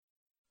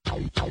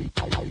Welcome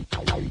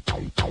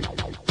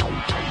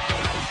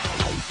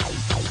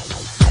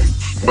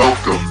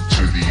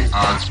to the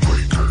Odds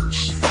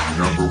Breakers,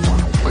 number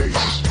one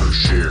place for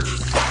shared,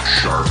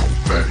 sharp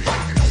betting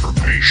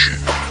information.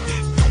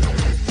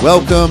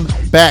 Welcome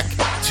back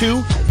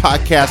to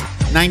podcast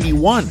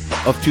 91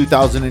 of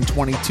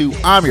 2022.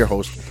 I'm your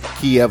host,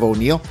 Kiev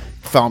O'Neill.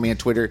 Follow me on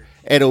Twitter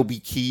at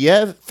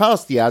OBKiev. Follow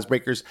us, the Odds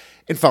Breakers,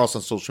 and follow us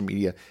on social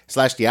media /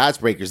 the Odds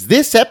Breakers.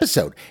 This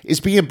episode is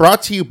being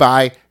brought to you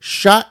by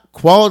Shot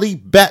Quality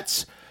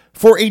Bets.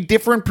 For a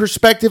different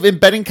perspective in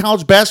betting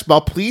college basketball,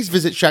 please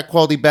visit Shot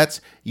Quality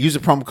Bets. Use the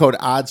promo code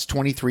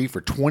ODDS23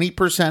 for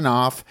 20%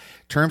 off.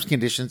 Terms,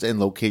 conditions, and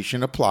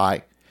location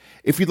apply.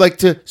 If you'd like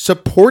to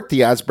support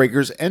the Odds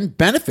Breakers and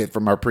benefit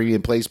from our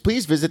premium plays,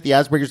 please visit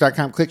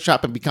theoddsbreakers.com, click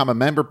shop, and become a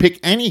member. Pick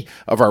any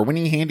of our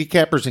winning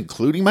handicappers,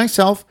 including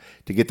myself,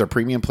 to get their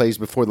premium plays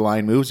before the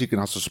line moves. You can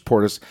also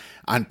support us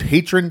on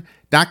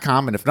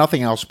patreon.com. And if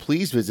nothing else,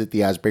 please visit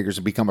the Odds Breakers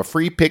and become a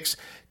free picks,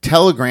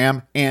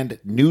 Telegram, and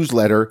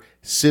newsletter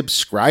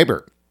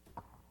subscriber.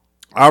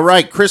 All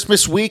right,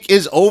 Christmas week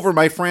is over,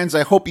 my friends.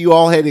 I hope you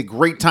all had a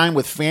great time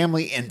with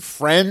family and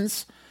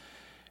friends.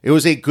 It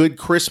was a good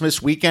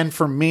Christmas weekend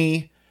for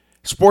me.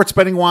 Sports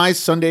betting wise,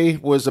 Sunday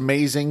was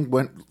amazing.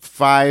 Went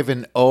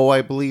 5-0,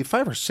 I believe,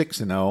 5 or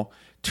 6-0.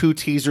 2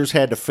 teasers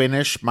had to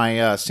finish.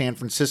 My San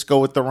Francisco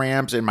with the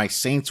Rams and my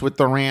Saints with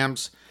the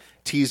Rams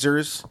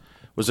teasers.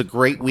 Was a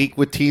great week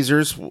with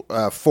teasers,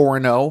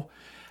 4-0.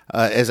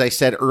 As I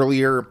said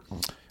earlier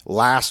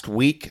last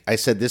week, I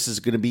said this is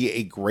going to be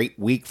a great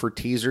week for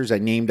teasers. I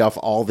named off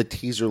all the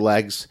teaser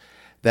legs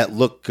that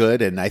look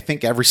good, and I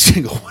think every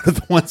single one of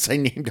the ones I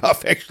named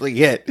off actually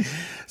hit.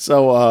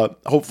 So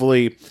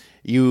hopefully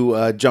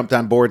you jumped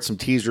on board some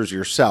teasers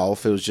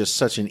yourself. It was just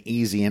such an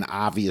easy and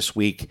obvious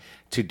week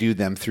to do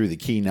them through the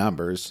key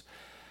numbers.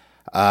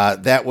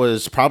 That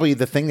was probably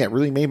the thing that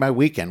really made my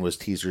weekend was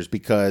teasers,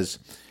 because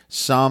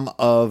some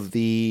of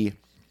the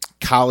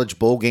college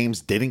bowl games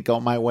didn't go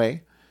my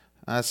way.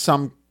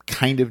 Some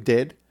kind of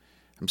did.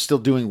 I'm still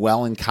doing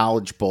well in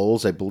college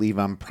bowls. I believe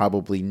I'm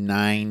probably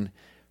 9-4-1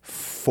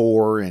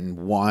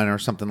 or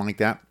something like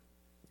that.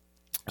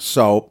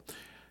 So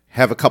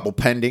have a couple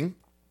pending.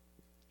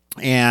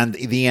 And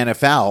the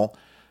NFL,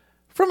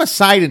 from a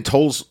side and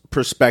totals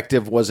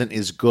perspective, wasn't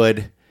as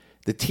good.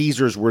 The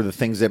teasers were the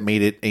things that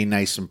made it a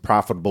nice and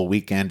profitable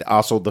weekend.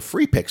 Also, the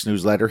Free Picks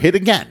newsletter hit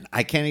again.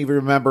 I can't even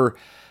remember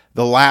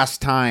the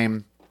last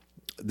time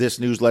this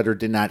newsletter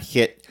did not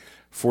hit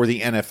for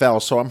the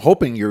NFL. So I'm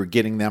hoping you're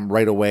getting them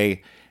right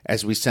away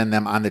as we send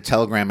them on the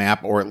Telegram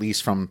app, or at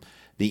least from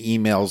the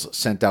emails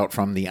sent out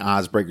from the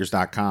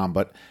oddsbreakers.com.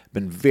 But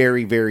been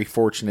very, very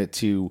fortunate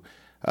to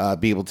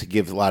be able to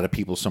give a lot of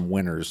people some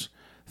winners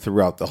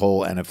throughout the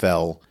whole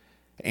NFL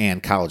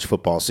and college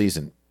football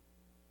season.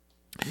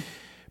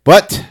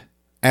 But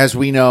as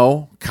we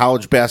know,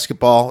 college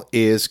basketball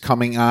is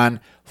coming on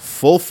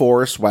full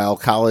force while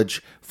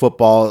college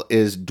football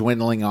is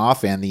dwindling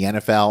off, and the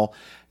NFL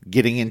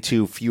getting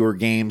into fewer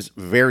games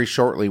very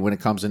shortly when it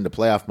comes into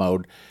playoff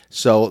mode.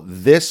 So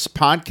this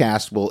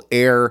podcast will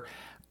air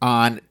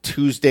on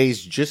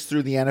Tuesdays just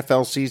through the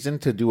NFL season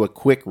to do a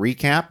quick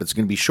recap. It's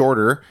going to be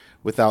shorter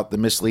without the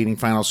misleading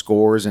final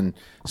scores and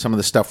some of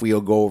the stuff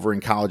we'll go over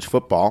in college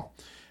football.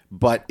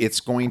 But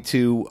it's going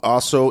to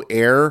also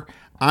air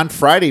on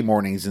Friday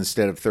mornings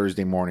instead of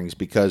Thursday mornings,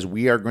 because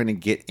we are going to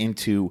get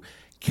into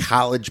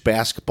college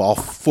basketball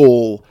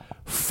full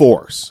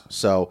force.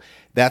 So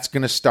that's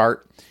going to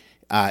start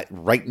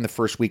right in the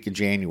first week of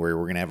January.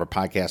 We're going to have our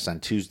podcast on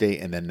Tuesday,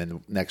 and then the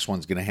next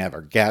one's going to have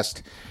our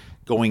guest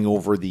going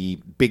over the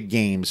big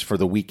games for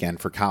the weekend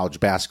for college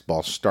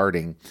basketball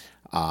starting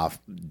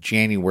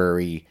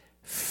January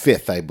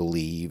 5th, I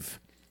believe.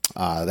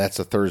 That's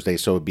a Thursday,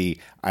 so it would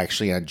be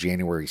actually on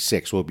January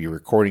 6th. We'll be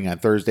recording on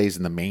Thursdays,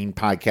 and the main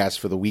podcast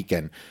for the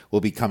weekend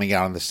will be coming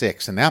out on the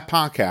 6th. And that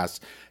podcast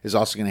is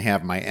also going to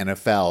have my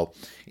NFL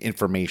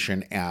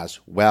information as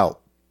well.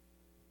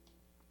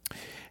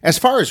 As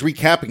far as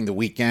recapping the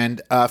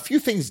weekend, a few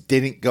things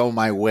didn't go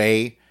my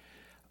way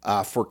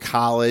for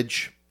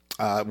college.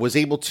 Was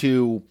able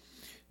to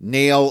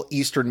nail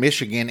Eastern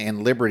Michigan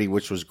and Liberty,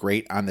 which was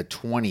great, on the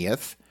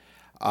 20th.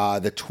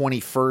 The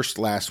 21st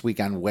last week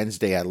on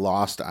Wednesday, I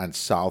lost on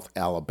South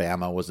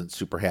Alabama. Wasn't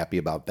super happy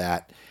about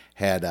that.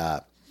 Had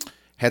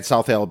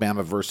South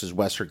Alabama versus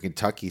Western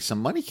Kentucky. Some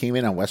money came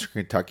in on Western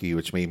Kentucky,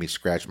 which made me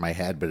scratch my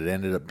head, but it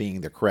ended up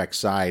being the correct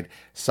side.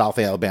 South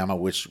Alabama,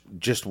 which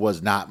just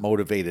was not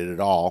motivated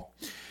at all.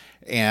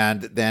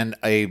 And then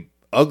a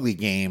ugly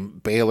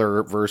game,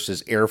 Baylor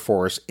versus Air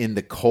Force in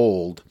the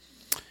cold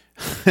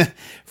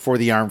for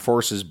the Armed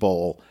Forces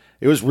Bowl.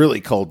 It was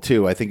really cold,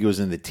 too. I think it was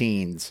in the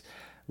teens.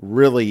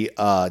 Really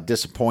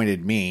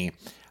disappointed me.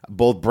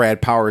 Both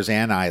Brad Powers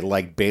and I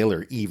liked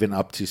Baylor even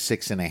up to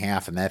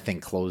 6.5, and that thing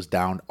closed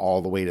down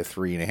all the way to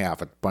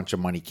 3.5. A bunch of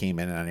money came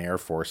in on Air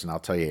Force, and I'll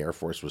tell you, Air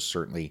Force was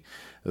certainly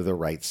the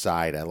right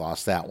side. I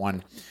lost that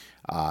one.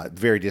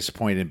 Very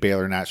disappointed in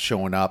Baylor not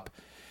showing up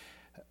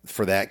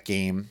for that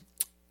game.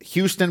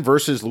 Houston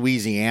versus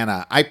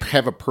Louisiana. I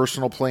have a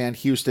personal play on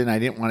Houston. I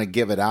didn't want to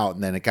give it out,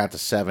 and then it got to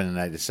 7, and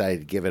I decided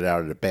to give it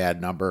out at a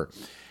bad number,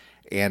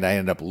 and I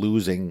ended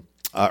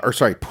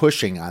up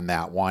pushing on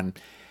that one.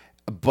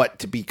 But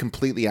to be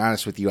completely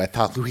honest with you, I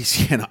thought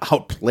Louisiana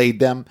outplayed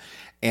them,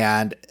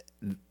 and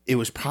it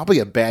was probably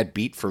a bad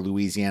beat for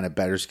Louisiana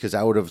bettors because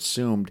I would have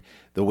assumed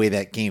the way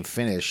that game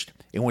finished,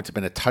 it wouldn't have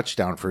been a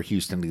touchdown for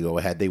Houston to go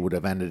ahead. They would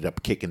have ended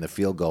up kicking the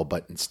field goal,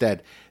 but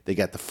instead they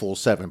got the full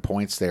 7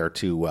 points there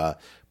to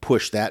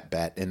push that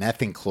bet, and that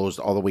thing closed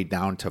all the way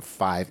down to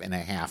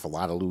 5.5. A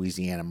lot of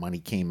Louisiana money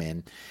came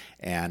in,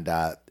 and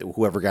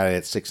whoever got it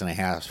at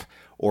 6.5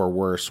 or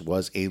worse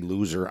was a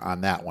loser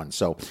on that one.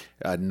 So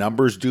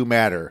numbers do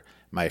matter,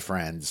 my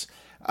friends.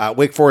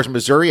 Wake Forest,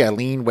 Missouri. I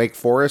lean Wake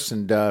Forest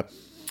and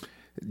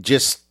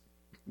just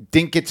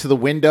didn't get to the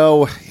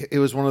window. It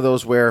was one of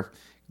those where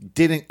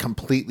didn't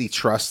completely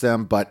trust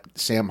them, but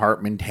Sam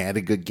Hartman had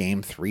a good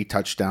game, 3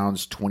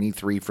 touchdowns,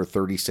 23 for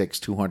 36,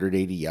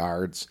 280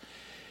 yards.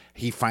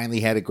 He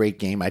finally had a great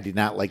game. I did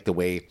not like the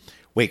way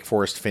Wake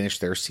Forest finished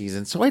their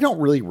season, so I don't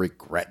really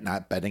regret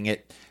not betting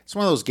it. It's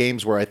one of those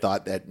games where I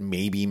thought that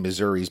maybe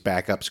Missouri's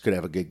backups could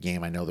have a good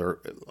game. I know they're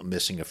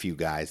missing a few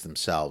guys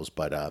themselves,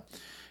 but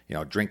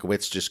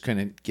Drinkowitz just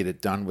couldn't get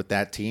it done with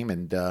that team,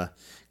 and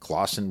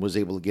Clausen was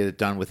able to get it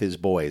done with his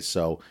boys.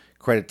 So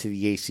credit to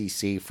the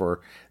ACC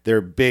for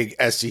their big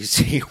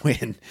SEC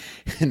win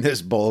in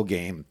this bowl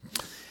game.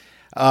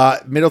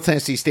 Middle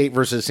Tennessee State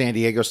versus San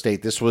Diego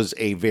State. This was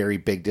a very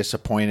big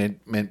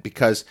disappointment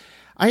because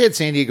I had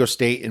San Diego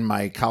State in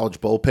my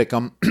college bowl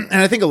pick'em,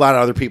 and I think a lot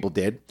of other people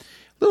did.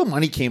 Little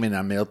money came in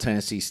on Middle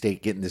Tennessee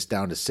State, getting this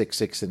down to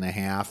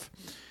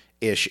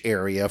 6.5-ish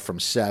area from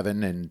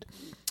 7, and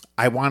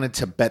I wanted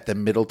to bet the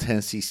Middle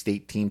Tennessee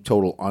State team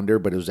total under,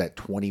 but it was at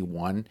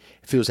 21.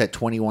 If it was at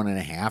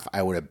 21.5,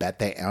 I would have bet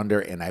that under,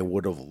 and I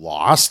would have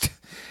lost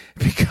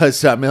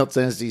because Middle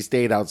Tennessee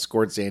State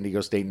outscored San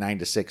Diego State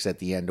 9-6 at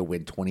the end to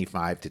win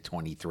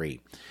 25-23.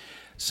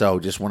 So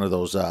just one of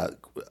those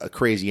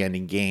crazy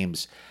ending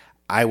games.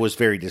 I was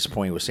very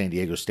disappointed with San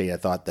Diego State. I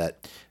thought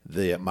that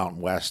the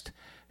Mountain West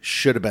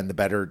should have been the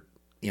better,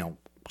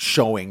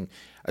 showing,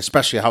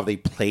 especially how they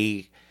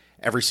play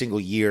every single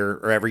year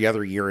or every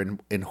other year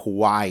in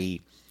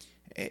Hawaii.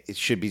 It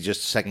should be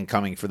just a second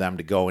coming for them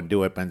to go and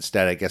do it, but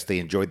instead I guess they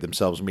enjoyed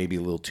themselves maybe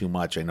a little too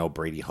much. I know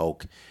Brady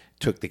Hoke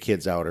took the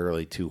kids out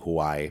early to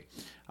Hawaii,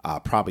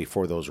 probably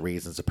for those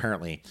reasons.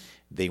 Apparently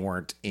they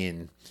weren't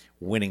in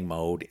winning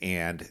mode,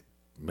 and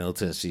Middle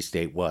Tennessee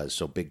State was,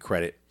 so big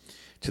credit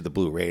to the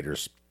Blue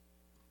Raiders.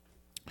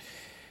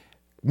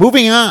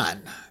 Moving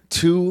on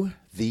to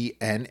the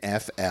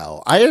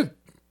NFL. I had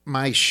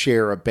my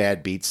share of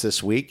bad beats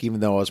this week, even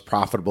though I was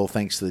profitable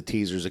thanks to the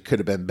teasers. It could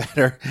have been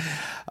better.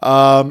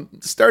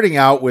 Starting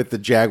out with the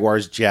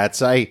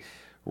Jaguars-Jets, I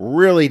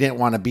really didn't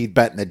want to be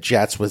betting the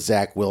Jets with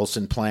Zach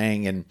Wilson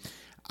playing, and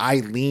I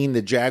leaned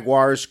the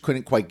Jaguars.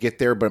 Couldn't quite get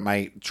there, but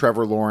my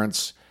Trevor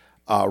Lawrence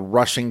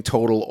rushing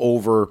total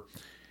over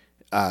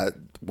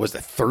was the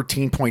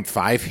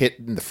 13.5 hit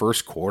in the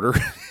first quarter.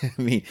 I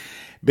mean,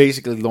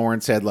 basically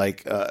Lawrence had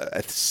like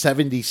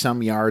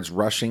 70-some yards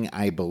rushing,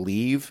 I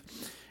believe.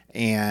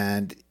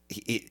 And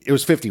it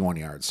was 51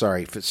 yards.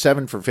 Sorry,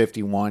 7 for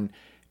 51.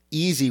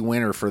 Easy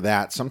winner for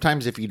that.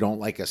 Sometimes if you don't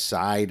like a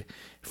side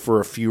for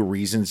a few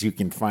reasons, you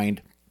can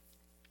find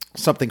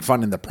something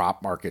fun in the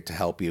prop market to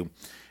help you.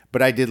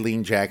 But I did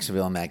lean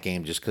Jacksonville in that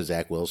game just because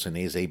Zach Wilson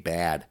is a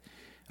bad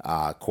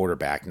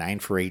quarterback. 9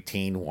 for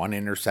 18, 1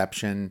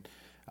 interception,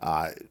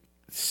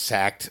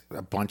 sacked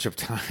a bunch of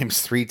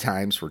times, 3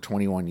 times for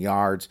 21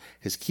 yards.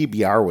 His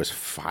QBR was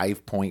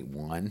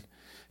 5.1.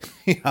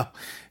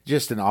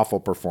 Just an awful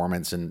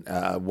performance, and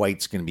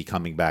White's going to be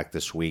coming back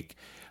this week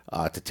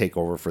to take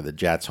over for the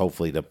Jets,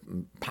 hopefully to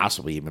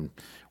possibly even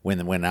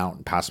win out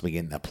and possibly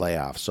get in the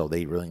playoffs. So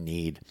they really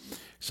need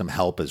some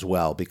help as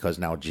well, because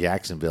now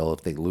Jacksonville,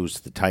 if they lose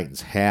to the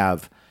Titans,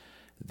 have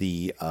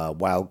the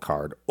wild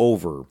card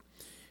over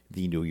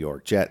the New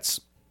York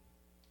Jets.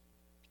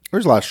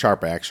 There's a lot of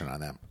sharp action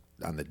on them,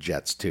 on the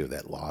Jets too,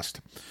 that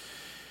lost.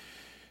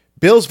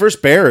 Bills versus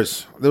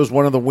Bears. That was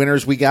one of the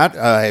winners we got.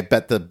 I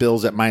bet the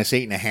Bills at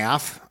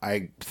 -8.5.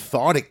 I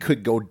thought it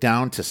could go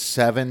down to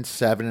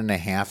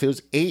 7.5. It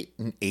was 8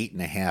 and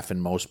 8.5 in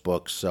most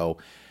books. So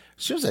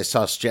as soon as I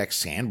saw Jack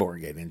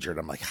Sanborn get injured,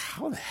 I'm like,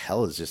 how the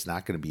hell is this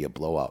not going to be a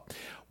blowout?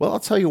 Well, I'll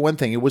tell you one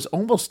thing. It was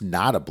almost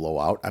not a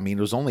blowout. I mean,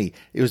 it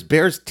was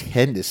Bears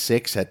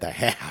 10-6 at the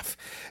half.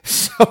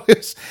 So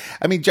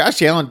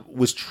Josh Allen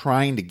was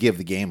trying to give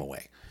the game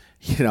away.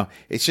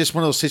 It's just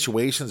one of those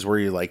situations where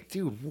you're like,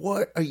 dude,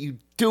 what are you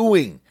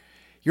doing?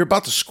 You're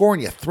about to score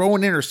and you throw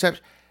an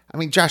interception. I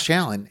mean, Josh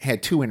Allen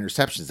had 2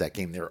 interceptions that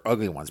game. They were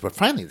ugly ones. But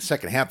finally, in the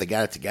second half, they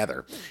got it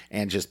together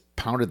and just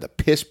pounded the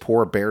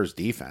piss-poor Bears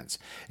defense.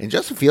 And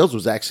Justin Fields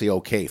was actually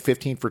okay.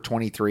 15 for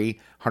 23,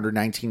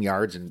 119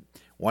 yards, and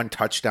one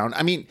touchdown.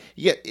 I mean,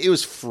 yeah, it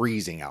was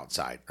freezing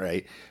outside,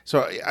 right?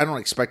 So I don't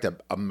expect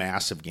a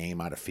massive game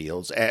out of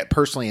Fields.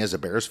 Personally, as a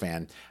Bears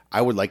fan,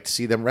 I would like to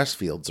see them rest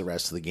Fields the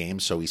rest of the game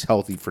so he's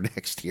healthy for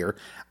next year.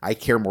 I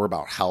care more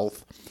about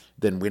health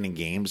than winning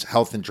games.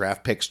 Health and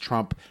draft picks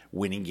trump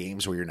winning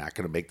games where you're not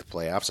going to make the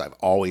playoffs. I've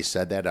always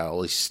said that. I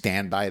always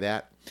stand by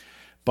that.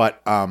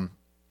 But, at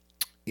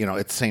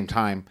the same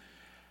time,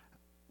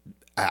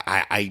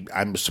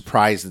 I'm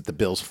surprised that the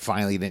Bills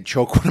finally didn't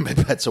choke one of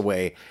my bets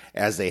away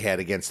as they had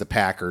against the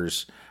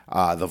Packers,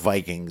 the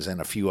Vikings, and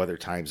a few other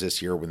times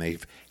this year when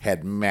they've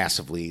had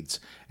massive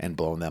leads and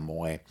blown them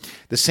away.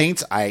 The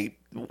Saints, I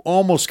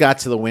almost got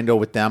to the window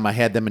with them. I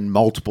had them in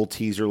multiple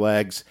teaser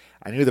legs.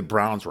 I knew the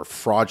Browns were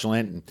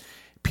fraudulent, and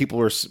people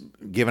were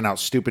giving out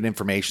stupid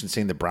information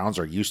saying the Browns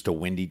are used to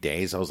windy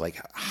days. I was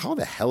like, how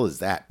the hell is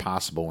that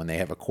possible when they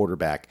have a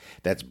quarterback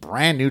that's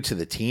brand new to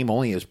the team,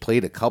 only has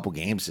played a couple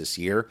games this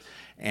year,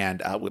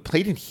 and we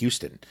played in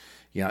Houston.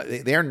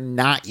 They're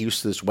not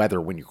used to this weather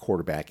when your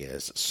quarterback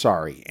is.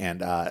 Sorry.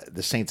 And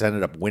the Saints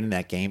ended up winning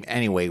that game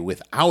anyway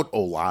without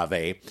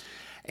Olave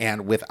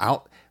and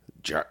without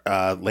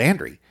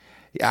Landry.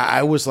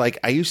 I was like,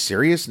 are you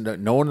serious?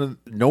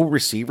 No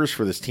receivers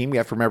for this team? You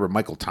have to remember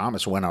Michael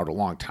Thomas went out a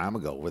long time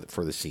ago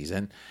for the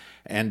season.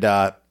 And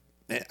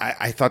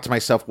I thought to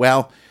myself,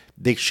 well,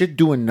 they should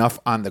do enough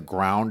on the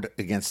ground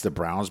against the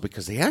Browns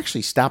because they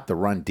actually stopped the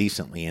run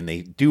decently and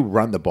they do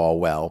run the ball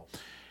well.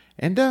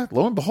 And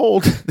lo and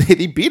behold,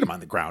 they beat them on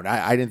the ground.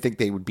 I didn't think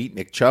they would beat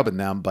Nick Chubb and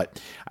them,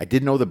 but I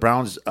did know the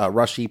Browns'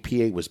 rush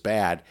EPA was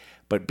bad.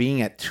 But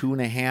being at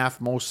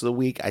 2.5 most of the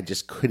week, I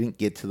just couldn't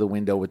get to the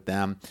window with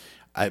them.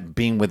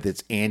 Being with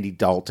it's Andy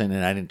Dalton,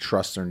 and I didn't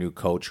trust their new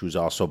coach, who's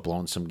also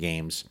blown some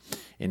games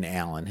in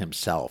Allen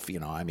himself.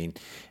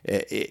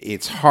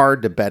 It's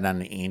hard to bet on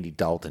an Andy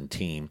Dalton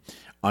team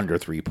under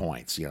 3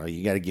 points.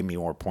 You got to give me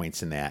more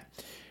points than that.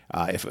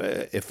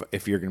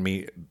 If you're going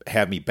to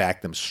have me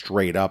back them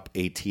straight up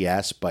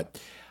ATS,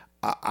 but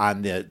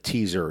on the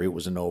teaser, it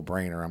was a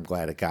no-brainer. I'm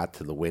glad it got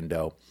to the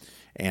window,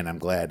 and I'm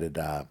glad it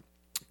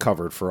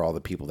covered for all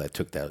the people that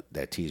took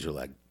that teaser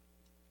leg.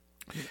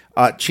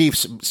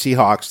 Chiefs,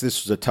 Seahawks,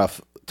 this was a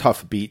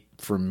tough beat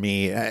for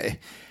me.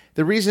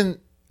 The reason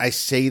I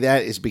say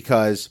that is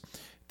because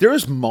there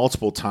was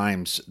multiple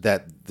times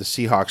that the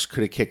Seahawks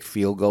could have kicked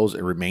field goals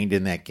and remained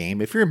in that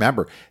game. If you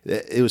remember,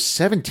 it was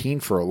 17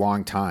 for a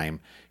long time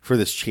for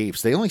the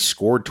Chiefs. They only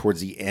scored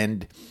towards the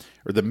end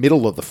or the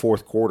middle of the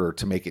fourth quarter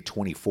to make it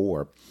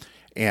 24.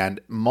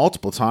 And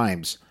multiple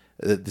times,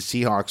 the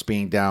Seahawks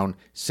being down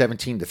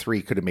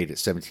 17-3 could have made it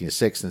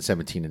 17-6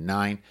 and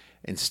 17-9.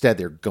 Instead,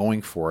 they're going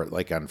for it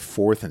like on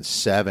 4th and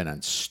 7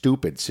 on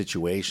stupid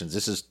situations.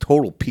 This is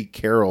total Pete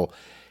Carroll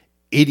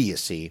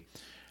idiocy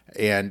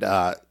and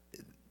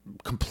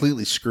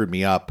completely screwed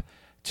me up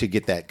to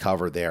get that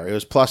cover there. It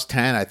was plus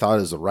 10. I thought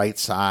it was the right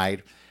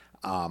side.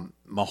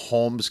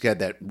 Mahomes got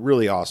that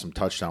really awesome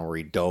touchdown where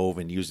he dove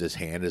and used his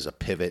hand as a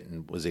pivot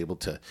and was able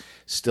to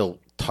still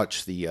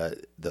touch the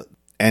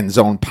end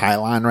zone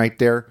pylon right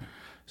there.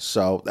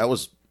 So that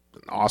was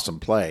an awesome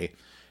play.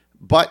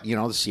 But,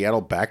 the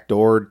Seattle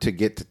backdoored to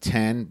get to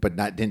 10, but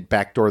didn't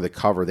backdoor the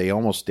cover. They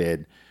almost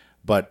did,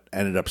 but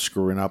ended up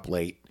screwing up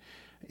late.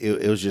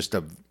 It was just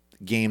a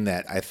game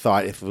that I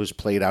thought if it was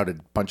played out a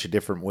bunch of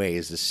different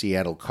ways, the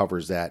Seattle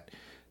covers that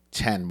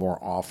 10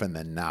 more often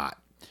than not.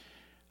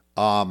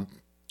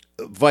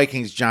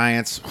 Vikings,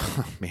 Giants,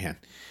 man,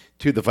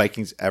 do the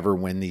Vikings ever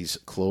win these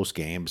close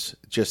games?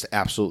 Just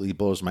absolutely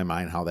blows my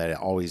mind how that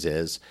always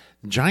is.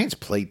 The Giants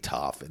played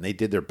tough, and they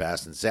did their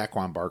best, and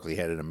Saquon Barkley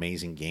had an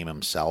amazing game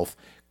himself,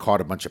 caught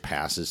a bunch of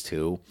passes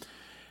too.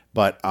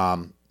 But,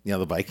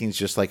 the Vikings,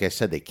 just like I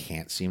said, they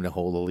can't seem to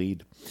hold the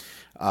lead.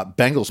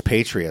 Bengals,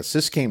 Patriots,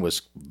 this game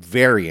was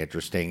very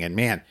interesting, and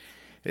man,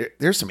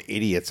 there's some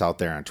idiots out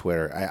there on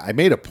Twitter. I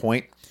made a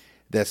point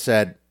that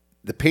said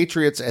the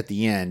Patriots at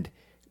the end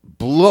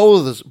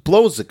blows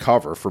the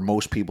cover for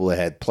most people that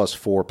had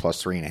 +4,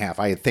 +3.5.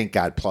 I had, thank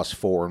God,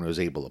 +4 and was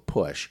able to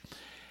push.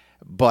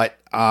 But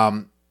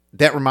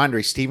that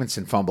Ramondre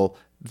Stevenson fumble,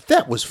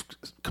 that was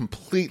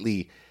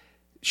completely,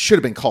 should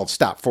have been called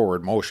stop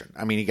forward motion.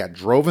 I mean, he got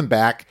driven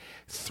back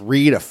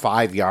 3 to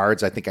 5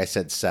 yards. I think I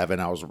said 7.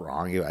 I was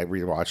wrong. I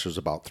rewatched. It was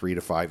about 3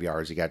 to 5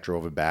 yards. He got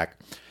driven back.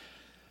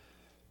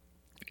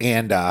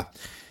 And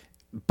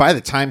by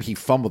the time he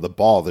fumbled the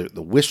ball,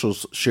 the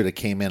whistles should have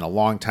came in a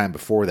long time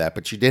before that.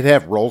 But you did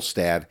have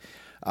Rolstad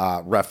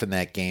ref in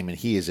that game, and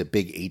he is a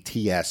big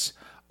ATS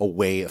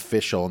away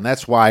official. And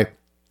that's why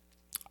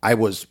I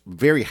was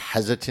very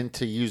hesitant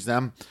to use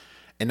them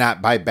and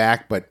not buy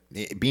back. But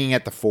being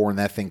at the 4 and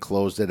that thing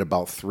closed at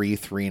about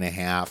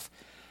 3.5,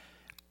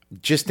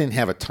 just didn't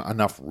have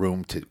enough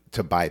room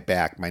to buy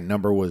back. My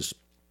number was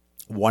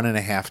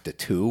 1.5 to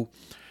 2.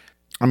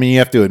 I mean, you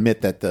have to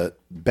admit that the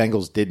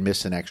Bengals did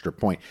miss an extra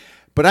point.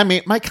 But I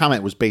mean, my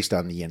comment was based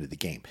on the end of the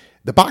game.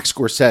 The box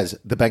score says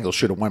the Bengals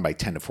should have won by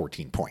 10 to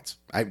 14 points.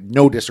 I have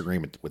no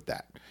disagreement with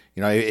that.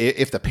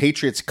 If the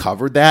Patriots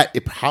covered that,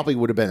 it probably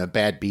would have been a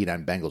bad beat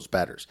on Bengals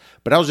bettors.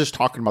 But I was just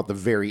talking about the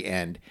very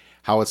end,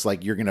 how it's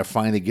like you're going to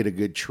finally get a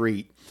good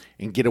treat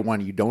and get a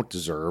one you don't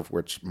deserve,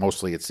 which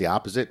mostly it's the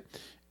opposite.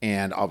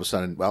 And all of a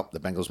sudden, well, the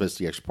Bengals missed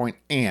the extra point,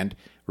 and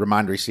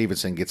Ramondre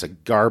Stevenson gets a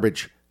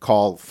garbage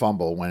call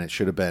fumble when it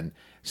should have been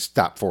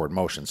stop forward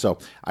motion. So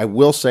I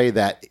will say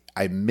that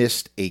I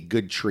missed a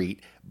good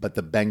treat, but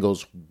the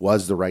Bengals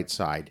was the right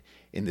side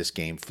in this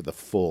game for the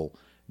full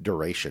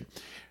duration.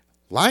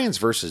 Lions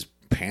versus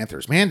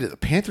Panthers. Man, did the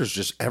Panthers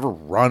just ever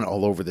run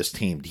all over this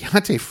team?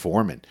 D'Onta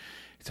Foreman,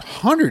 it's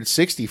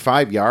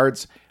 165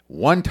 yards,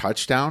 1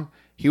 touchdown.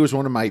 He was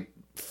one of my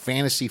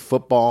fantasy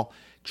football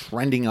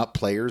trending up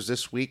players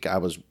this week. I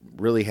was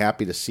really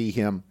happy to see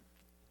him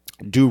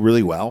do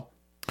really well.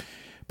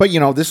 But,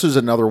 this was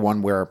another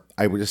one where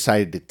I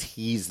decided to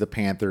tease the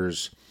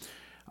Panthers.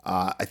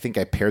 I think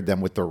I paired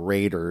them with the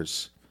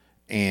Raiders,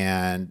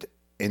 and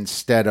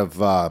instead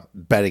of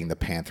betting the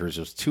Panthers,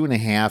 it was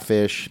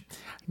 2.5-ish.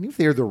 I knew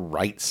they were the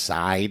right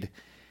side.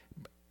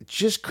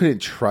 Just couldn't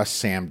trust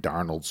Sam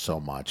Darnold so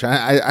much.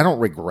 I don't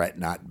regret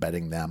not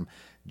betting them,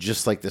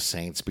 just like the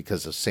Saints,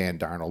 because of Sam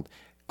Darnold.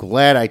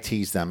 Glad I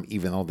teased them,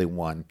 even though they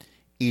won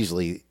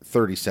easily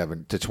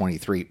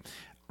 37-23.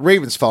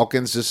 Ravens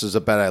Falcons. This is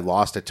a bet I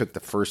lost. I took the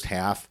first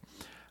half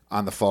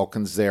on the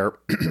Falcons there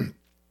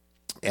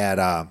at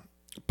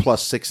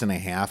plus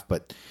 6.5,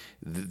 but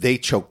they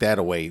choked that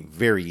away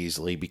very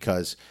easily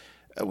because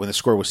when the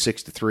score was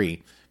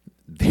 6-3,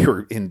 they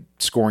were in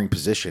scoring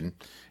position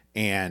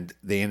and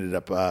they ended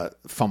up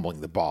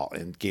fumbling the ball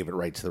and gave it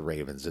right to the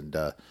Ravens. And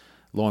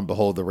lo and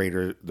behold, the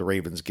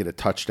Ravens get a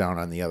touchdown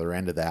on the other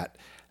end of that.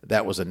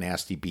 That was a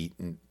nasty beat,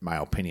 in my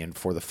opinion,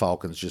 for the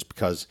Falcons, just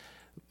because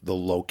the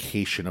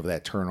location of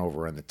that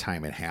turnover and the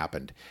time it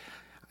happened.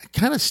 I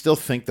kind of still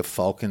think the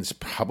Falcons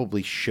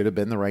probably should have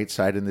been the right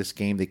side in this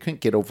game. They couldn't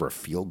get over a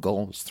field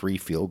goal. It was 3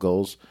 field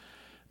goals.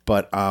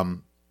 But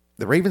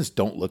the Ravens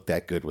don't look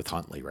that good with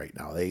Huntley right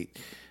now. They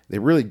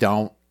really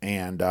don't,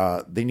 and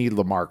they need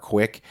Lamar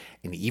quick.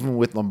 And even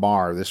with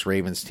Lamar, this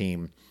Ravens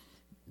team,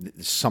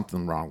 there's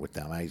something wrong with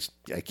them. I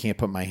can't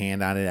put my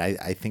hand on it.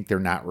 I think they're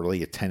not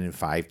really a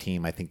 10-5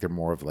 team. I think they're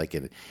more of like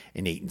an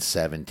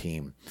 8-7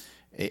 team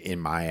in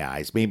my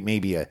eyes.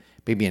 Maybe a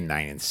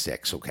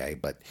 9-6, okay?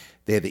 But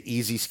they had the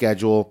easy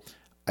schedule.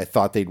 I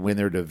thought they'd win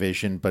their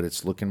division, but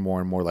it's looking more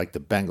and more like the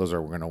Bengals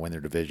are going to win their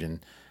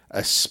division,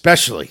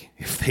 especially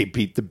if they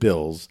beat the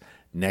Bills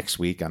next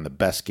week on the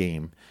best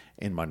game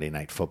in Monday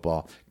Night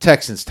Football.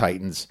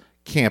 Texans-Titans.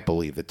 Can't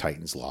believe the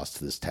Titans lost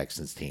to this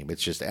Texans team.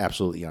 It's just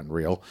absolutely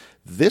unreal.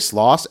 This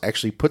loss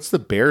actually puts the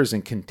Bears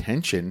in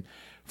contention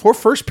for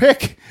first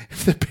pick.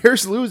 If the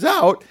Bears lose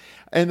out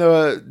and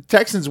the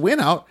Texans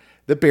win out,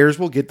 the Bears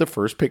will get the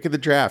first pick of the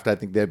draft. I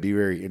think that'd be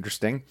very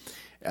interesting.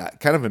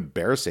 Kind of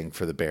embarrassing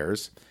for the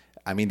Bears.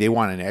 I mean, they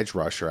want an edge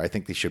rusher. I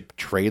think they should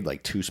trade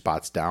like 2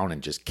 spots down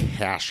and just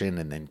cash in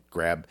and then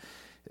grab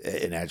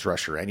an edge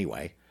rusher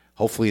anyway.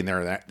 Hopefully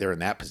they're in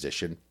that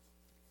position.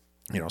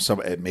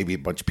 Maybe a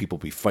bunch of people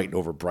be fighting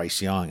over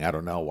Bryce Young. I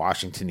don't know.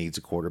 Washington needs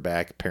a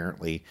quarterback.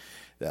 Apparently,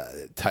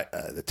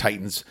 the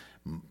Titans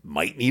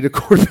might need a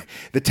quarterback.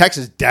 The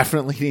Texans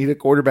definitely need a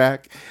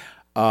quarterback.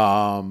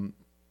 I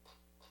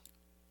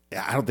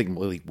don't think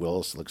Malik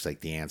Willis looks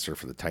like the answer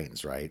for the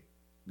Titans, right?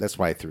 That's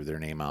why I threw their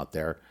name out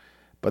there.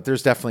 But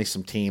there's definitely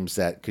some teams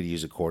that could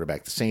use a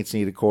quarterback. The Saints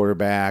need a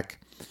quarterback.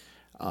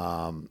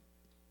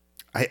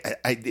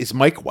 Is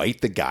Mike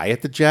White the guy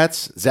at the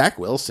Jets? Zach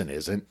Wilson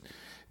isn't.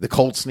 The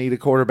Colts need a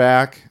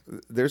quarterback.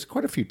 There's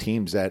quite a few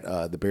teams that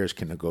the Bears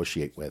can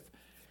negotiate with.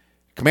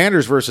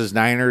 Commanders versus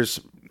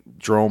Niners.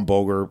 Jerome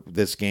Boger,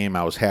 this game,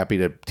 I was happy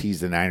to tease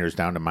the Niners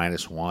down to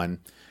 -1.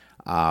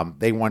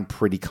 They won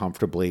pretty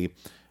comfortably.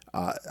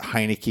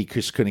 Heineke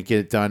just couldn't get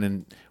it done.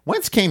 And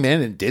Wentz came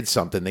in and did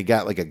something. They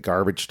got like a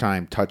garbage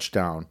time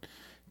touchdown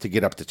to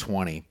get up to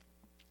 20.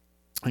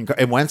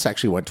 And Wentz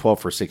actually went 12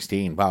 for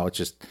 16. Wow, it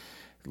just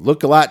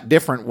looked a lot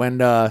different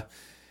when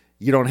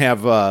you don't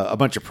have a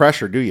bunch of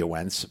pressure, do you,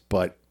 Wentz?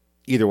 But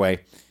either way,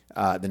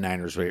 the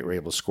Niners were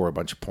able to score a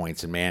bunch of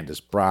points. And man, does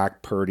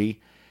Brock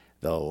Purdy,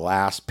 the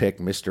last pick,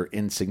 Mr.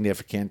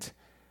 Insignificant,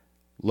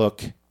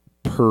 look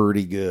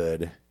pretty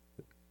good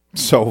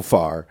so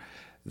far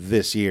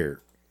this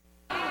year.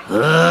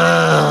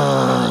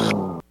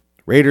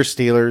 Raiders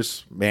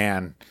Steelers,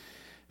 man,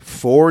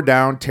 4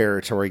 down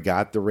territory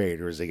got the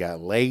Raiders. They got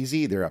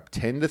lazy. They're up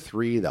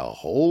 10-3 the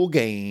whole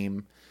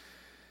game.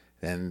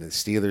 Then the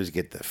Steelers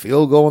get the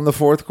field goal in the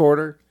fourth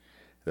quarter.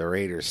 The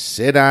Raiders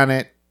sit on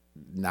it,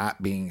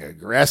 not being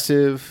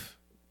aggressive.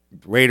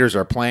 Raiders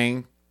are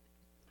playing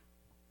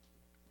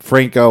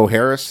Franco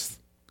Harris,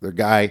 their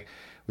guy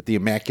with the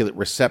immaculate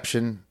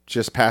reception,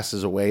 just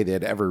passes away. They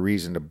had every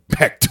reason to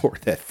backdoor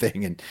that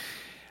thing. And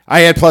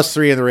I had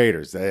 +3 in the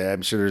Raiders.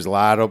 I'm sure there's a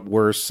lot of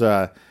worse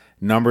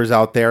numbers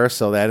out there,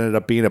 so that ended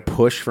up being a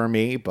push for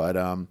me. But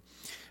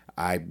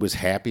I was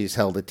happy as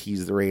hell to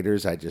tease the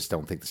Raiders. I just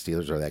don't think the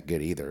Steelers are that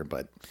good either.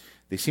 But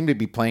they seem to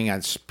be playing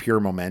on pure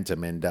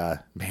momentum. And,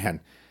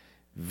 man,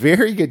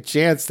 very good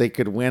chance they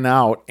could win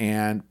out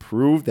and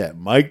prove that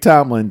Mike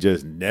Tomlin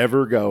just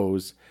never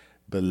goes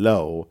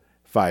below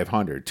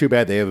 500. Too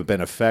bad they haven't been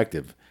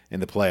effective in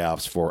the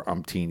playoffs for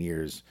umpteen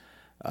years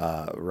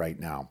right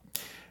now.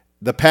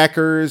 The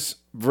Packers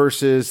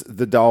versus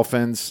the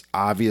Dolphins,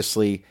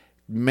 obviously,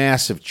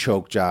 massive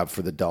choke job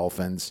for the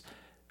Dolphins.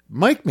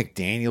 Mike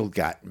McDaniel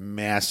got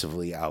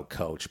massively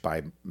outcoached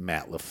by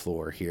Matt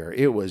LaFleur here.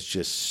 It was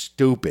just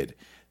stupid,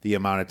 the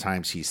amount of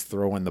times he's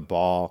throwing the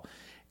ball.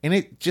 And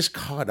it just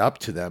caught up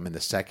to them in the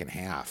second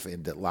half.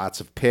 And lots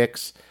of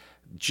picks,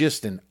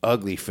 just an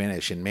ugly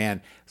finish. And,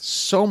 man,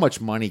 so much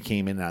money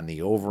came in on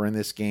the over in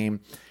this game.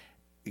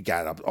 It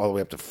got up all the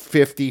way up to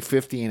 50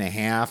 and a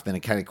half. Then it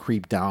kind of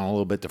creeped down a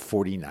little bit to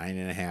 49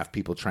 and a half.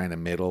 People trying to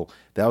middle.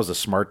 That was a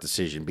smart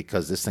decision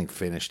because this thing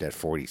finished at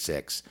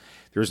 46.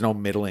 There was no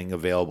middling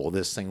available.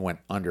 This thing went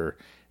under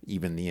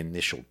even the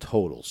initial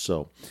total.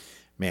 So,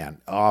 man,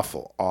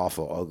 awful,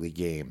 ugly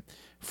game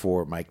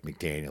for Mike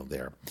McDaniel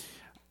there.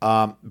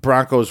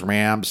 Broncos,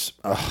 Rams.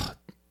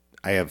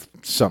 I have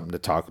something to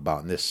talk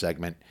about in this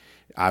segment.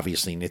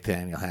 Obviously,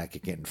 Nathaniel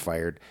Hackett getting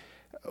fired.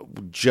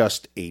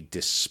 Just a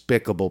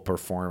despicable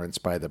performance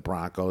by the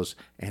Broncos.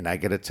 And I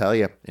got to tell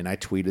you, and I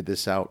tweeted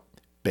this out,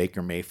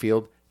 Baker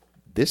Mayfield,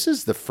 this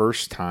is the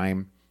first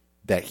time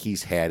that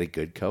he's had a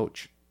good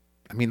coach.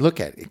 I mean, look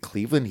at it. In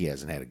Cleveland, he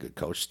hasn't had a good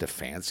coach.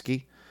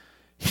 Stefanski,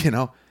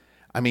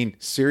 I mean,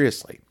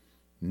 seriously,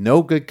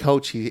 no good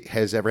coach he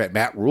has ever had.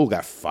 Matt Rule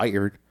got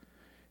fired.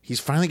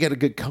 He's finally got a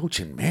good coach,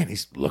 and, man,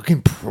 he's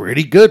looking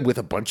pretty good with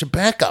a bunch of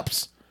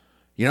backups.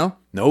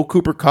 No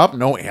Cooper Kupp,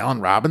 no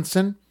Allen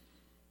Robinson.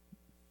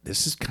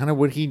 This is kind of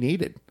what he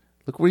needed.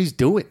 Look what he's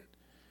doing.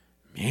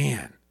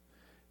 Man,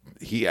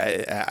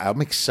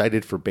 I'm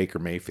excited for Baker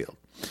Mayfield.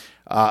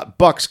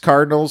 Bucks,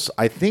 Cardinals.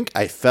 I think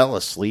I fell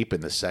asleep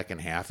in the second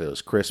half. It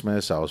was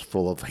Christmas. I was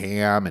full of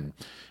ham and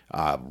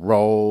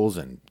rolls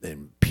and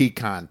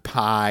pecan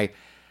pie.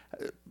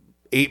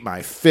 Ate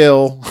my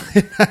fill.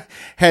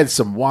 Had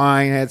some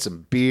wine, had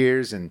some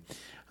beers, and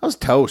I was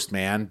toast,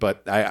 man.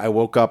 But I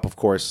woke up, of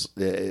course,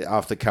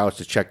 off the couch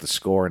to check the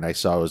score, and I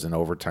saw it was in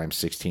overtime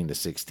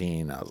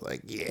 16-16. I was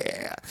like,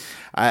 yeah.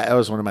 That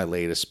was one of my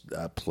latest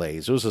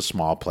plays. It was a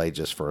small play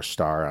just for a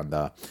star on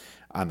the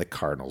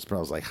Cardinals. But I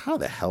was like, how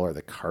the hell are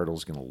the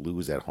Cardinals going to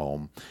lose at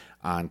home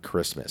on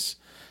Christmas?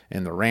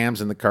 And the Rams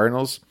and the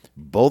Cardinals,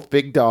 both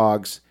big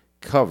dogs,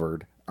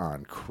 covered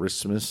on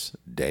Christmas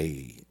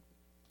Day.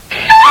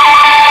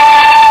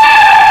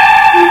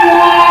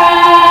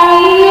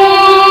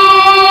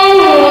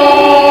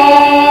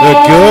 The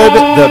good,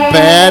 the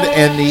bad,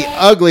 and the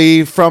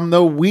ugly from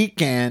the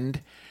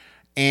weekend.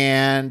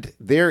 And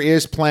there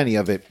is plenty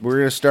of it. We're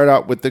going to start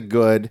out with the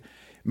good.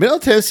 Middle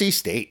Tennessee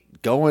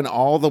State going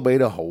all the way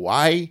to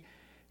Hawaii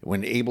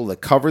when able to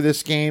cover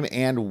this game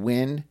and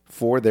win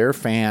for their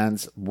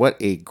fans. What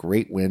a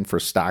great win for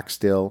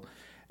Stockstill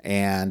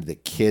and the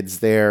kids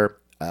there.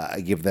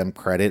 I give them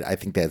credit. I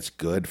think that's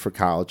good for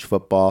college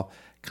football.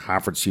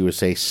 Conference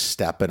USA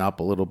stepping up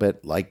a little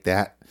bit like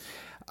that.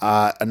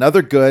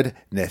 Another good,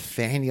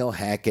 Nathaniel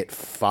Hackett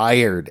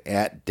fired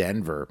at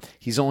Denver.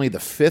 He's only the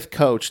fifth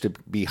coach to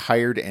be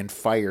hired and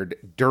fired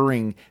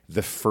during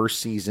the first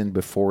season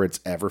before it's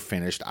ever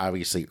finished.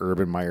 Obviously,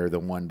 Urban Meyer, the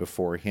one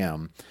before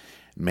him.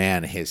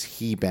 Man, has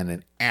he been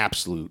an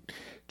absolute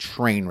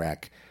train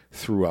wreck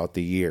throughout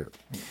the year.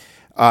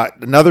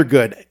 Another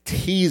good,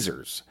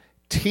 teasers.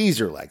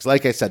 Teaser legs.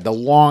 Like I said, the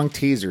long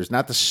teasers,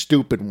 not the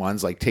stupid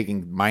ones like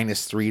taking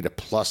 -3 to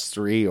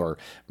 +3 or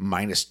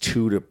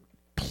 -2 to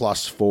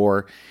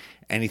 +4.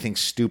 Anything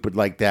stupid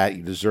like that,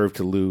 you deserve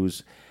to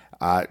lose.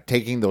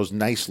 Taking those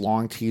nice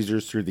long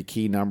teasers through the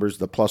key numbers,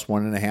 the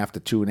 +1.5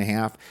 to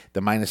 2.5, the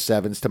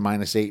 -7s to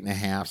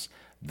 -8.5s.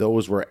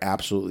 Those were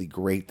absolutely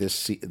great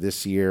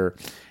this year.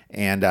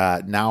 And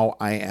now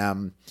I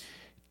am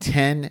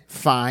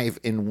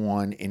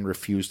 10-5-1 and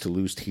refuse to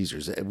lose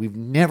teasers. We've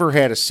never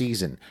had a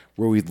season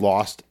where we've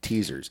lost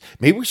teasers.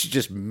 Maybe we should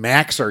just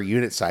max our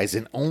unit size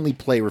and only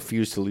play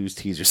refuse to lose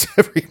teasers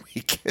every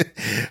week.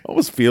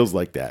 Almost feels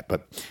like that,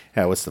 but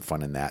yeah, what's the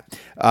fun in that?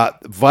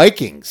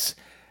 Vikings.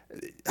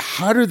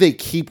 How do they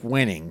keep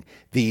winning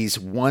these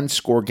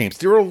one-score games?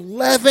 They're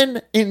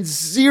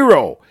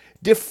 11-0,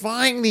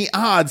 defying the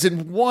odds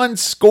in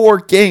one-score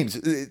games.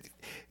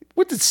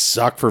 Wouldn't it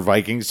suck for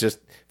Vikings just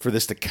for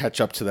this to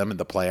catch up to them in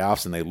the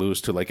playoffs and they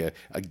lose to like a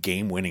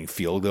game-winning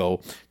field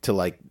goal to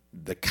like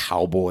the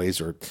Cowboys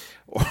or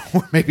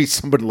maybe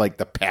somebody like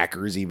the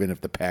Packers, even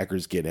if the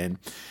Packers get in?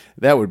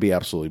 That would be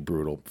absolutely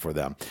brutal for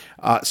them.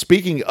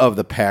 Speaking of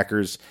the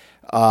Packers,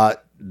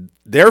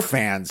 their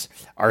fans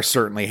are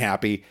certainly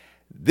happy.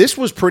 This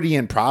was pretty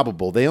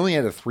improbable. They only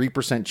had a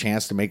 3%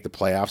 chance to make the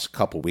playoffs a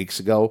couple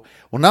weeks ago.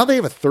 Well, now they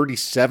have a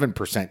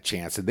 37%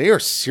 chance, and they are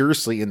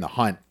seriously in the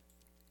hunt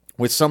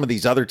with some of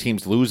these other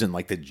teams losing,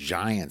 like the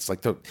Giants,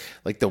 like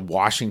the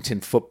Washington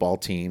football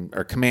team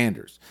or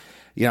Commanders.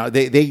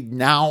 They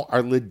now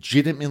are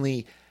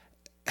legitimately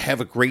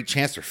have a great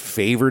chance. They're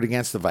favored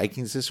against the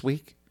Vikings this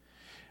week.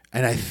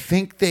 And I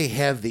think they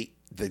have the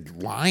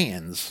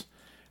Lions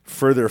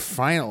for their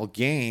final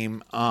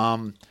game.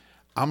 I'm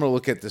going to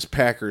look at this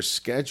Packers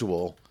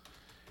schedule,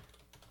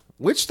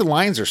 which the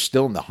Lions are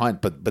still in the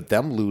hunt, but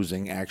them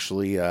losing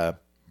actually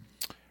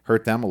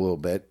hurt them a little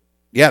bit.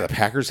 the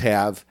Packers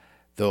have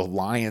the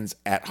Lions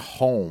at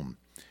home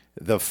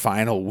the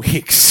final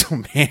week.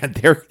 So, man,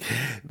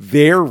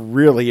 they're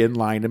really in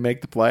line to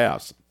make the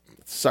playoffs.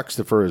 It sucks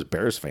for his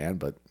Bears fan,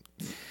 but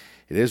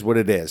it is what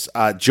it is.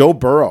 Joe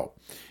Burrow,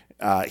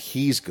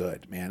 he's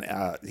good,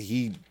 man.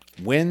 He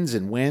wins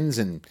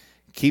and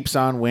keeps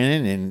on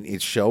winning, and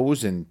it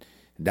shows. And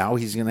now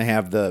he's going to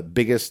have the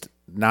biggest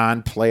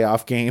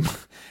non-playoff game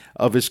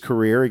of his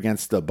career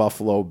against the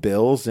Buffalo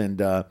Bills.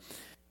 And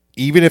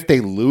even if they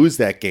lose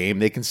that game,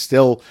 they can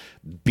still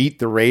beat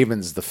the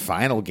Ravens the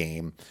final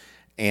game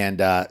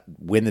and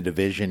win the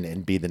division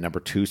and be the number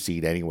 2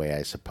 seed anyway,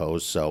 I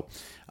suppose. So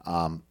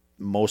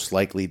most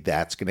likely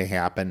that's going to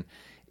happen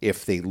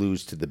if they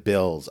lose to the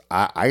Bills.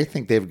 I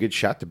think they have a good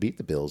shot to beat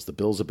the Bills. The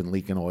Bills have been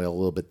leaking oil a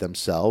little bit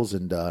themselves,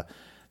 and the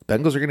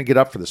Bengals are going to get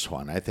up for this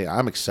one.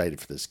 I'm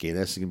excited for this game.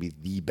 This is going to be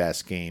the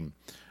best game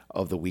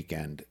of the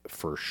weekend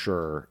for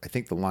sure. I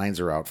think the lines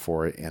are out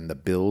for it, and the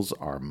Bills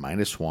are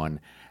 -1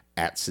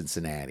 at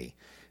Cincinnati.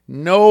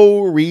 No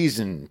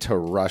reason to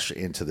rush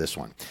into this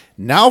one.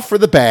 Now for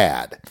the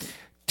bad.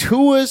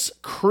 Tua's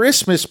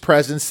Christmas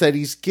presents that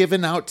he's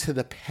given out to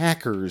the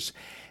Packers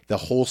the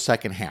whole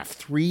second half.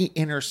 3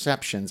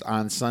 interceptions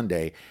on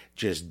Sunday,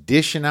 just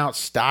dishing out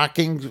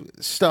stocking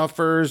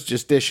stuffers,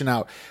 just dishing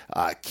out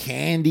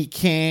candy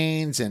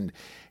canes and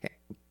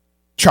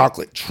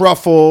chocolate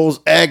truffles,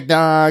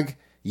 eggnog,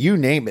 you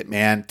name it,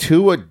 man.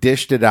 Tua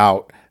dished it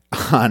out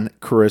on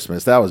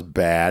Christmas. That was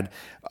bad.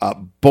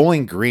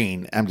 Bowling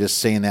Green, I'm just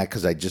saying that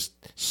because I just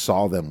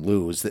saw them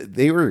lose.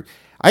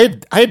 I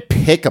had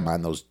pick them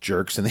on those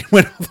jerks, and they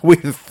went all the way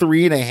to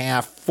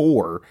 3.5,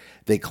 4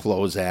 they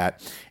close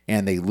at,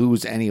 and they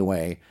lose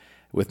anyway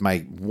with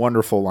my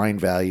wonderful line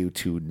value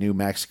to New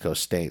Mexico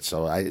State.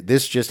 So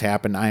this just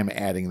happened. I am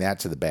adding that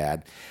to the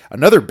bad.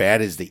 Another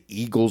bad is the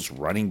Eagles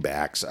running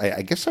backs.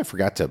 I guess I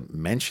forgot to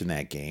mention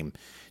that game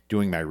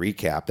doing my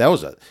recap. That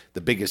was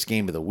the biggest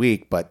game of the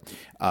week, but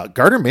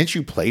Gardner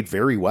Minshew played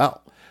very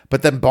well.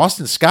 But then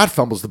Boston Scott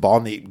fumbles the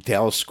ball and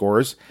Dallas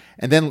scores.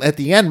 And then at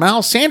the end,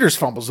 Miles Sanders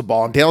fumbles the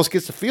ball and Dallas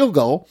gets a field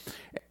goal.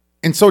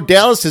 And so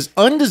Dallas is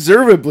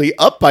undeservedly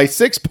up by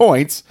 6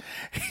 points.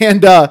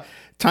 And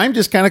time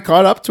just kind of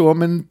caught up to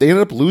them, and they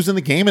ended up losing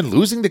the game and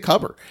losing the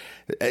cover.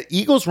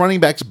 Eagles running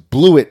backs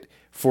blew it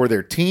for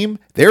their team.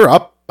 They're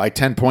up by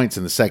 10 points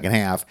in the second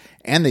half,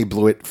 and they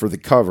blew it for the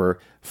cover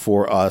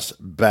for us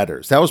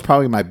bettors. That was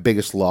probably my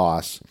biggest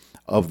loss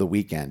of the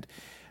weekend.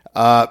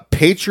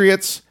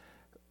 Patriots,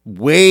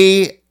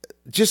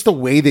 just the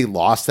way they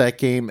lost that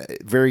game,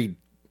 very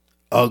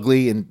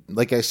ugly, and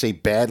like I say,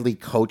 badly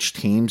coached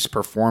teams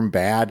perform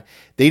bad.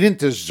 They didn't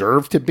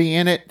deserve to be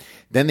in it.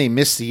 Then they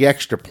missed the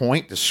extra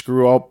point to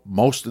screw up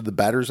most of the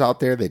bettors out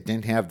there that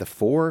didn't have the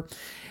 4.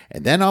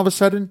 And then all of a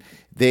sudden,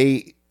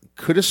 they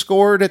could have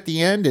scored at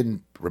the end,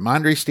 and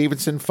Ramondre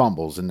Stevenson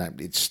fumbles, and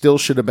it still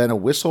should have been a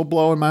whistle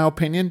blow in my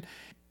opinion.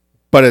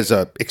 But as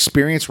an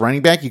experienced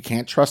running back, you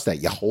can't trust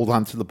that. You hold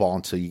on to the ball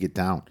until you get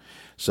down.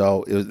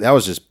 So that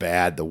was just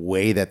bad, the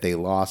way that they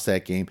lost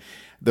that game.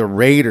 The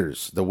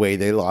Raiders, the way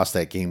they lost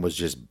that game was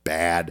just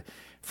bad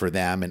for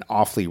them and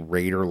awfully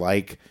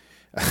Raider-like.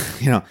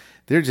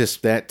 They're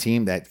just that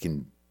team that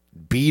can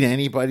beat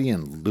anybody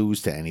and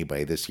lose to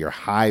anybody this year.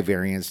 High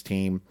variance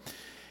team.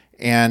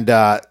 And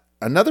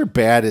another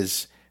bad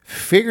is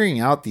figuring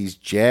out these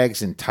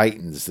Jags and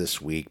Titans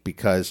this week,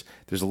 because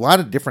there's a lot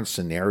of different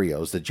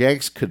scenarios. The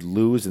Jags could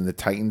lose and the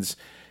Titans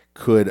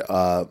could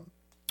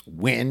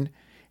win.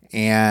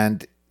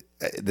 And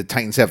the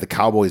Titans have the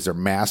Cowboys. They're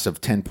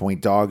massive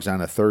 10-point dogs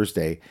on a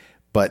Thursday,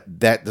 but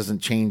that doesn't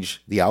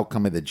change the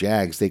outcome of the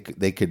Jags. They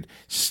could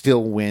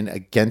still win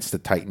against the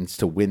Titans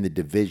to win the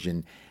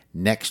division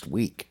next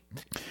week.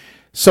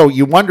 So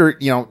you wonder,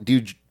 do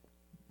you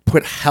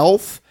put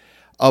health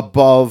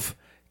above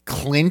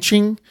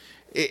clinching?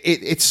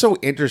 It's so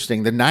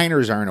interesting. The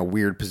Niners are in a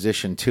weird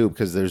position too,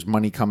 because there's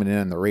money coming in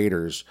on the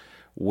Raiders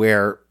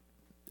where,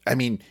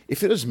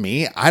 if it was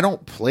me, I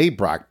don't play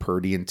Brock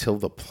Purdy until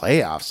the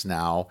playoffs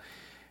now.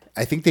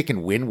 I think they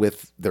can win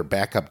with their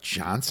backup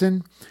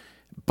Johnson,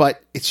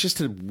 but it's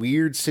just a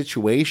weird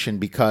situation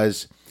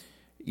because,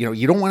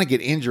 you don't want to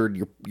get injured.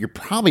 You're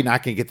probably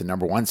not going to get the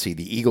number 1 seed.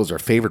 The Eagles are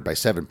favored by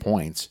 7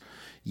 points.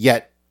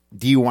 Yet,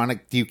 do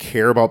you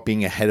care about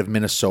being ahead of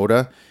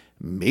Minnesota?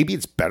 Maybe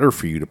it's better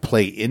for you to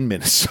play in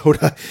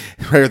Minnesota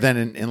rather than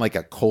in like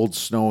a cold,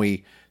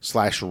 snowy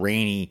 /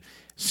 rainy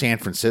San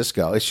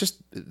Francisco. It's just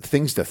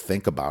things to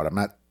think about. I'm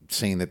not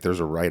saying that there's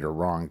a right or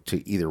wrong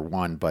to either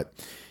one, but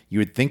you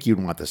would think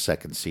you'd want the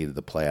 2nd seed of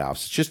the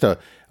playoffs. It's just a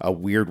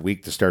weird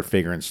week to start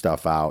figuring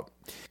stuff out.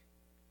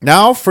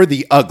 Now for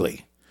the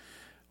ugly.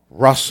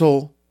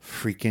 Russell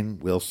freaking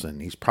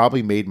Wilson. He's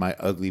probably made my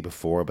ugly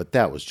before, but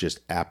that was just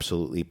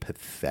absolutely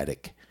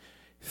pathetic.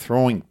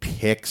 Throwing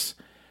picks,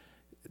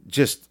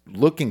 just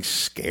looking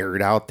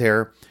scared out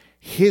there.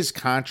 His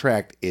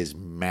contract is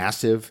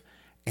massive,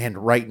 and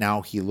right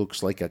now he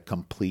looks like a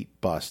complete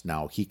bust.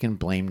 Now, he can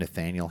blame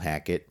Nathaniel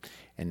Hackett,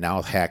 and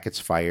now Hackett's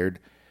fired,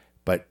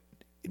 but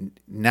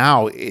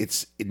now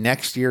it's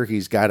next year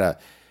he's got to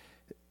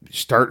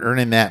start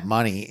earning that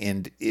money,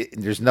 and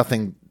there's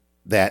nothing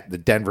that the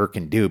Denver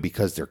can do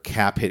because their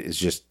cap hit is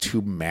just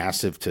too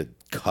massive to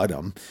cut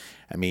him.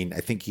 I mean,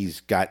 I think he's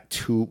got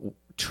two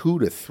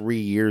to 3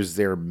 years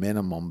there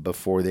minimum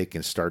before they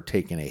can start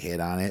taking a hit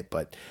on it.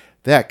 But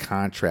that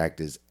contract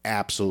is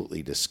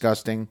absolutely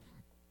disgusting.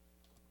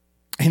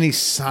 And he's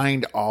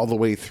signed all the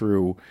way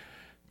through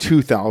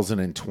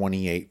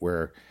 2028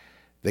 where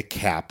the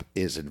cap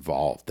is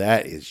involved.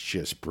 That is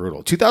just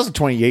brutal.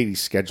 2028,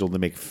 he's scheduled to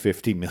make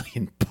 $50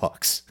 million.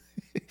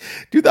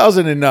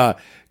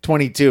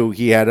 2022,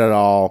 he had it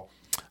all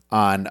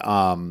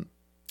on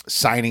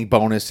signing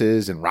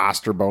bonuses and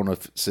roster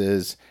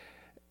bonuses,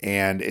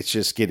 and it's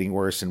just getting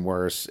worse and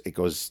worse. It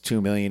goes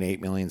 $2 million,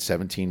 $8 million,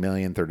 $17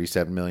 million,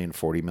 $37 million,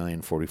 $40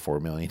 million,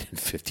 $44 million, and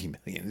 $50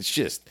 million. It's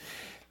just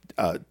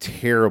a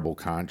terrible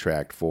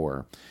contract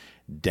for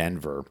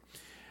Denver.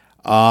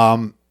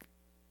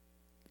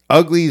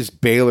 Ugly's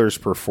Baylor's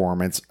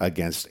performance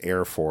against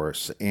Air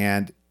Force,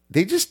 and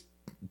they just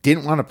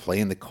didn't want to play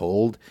in the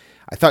cold.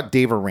 I thought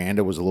Dave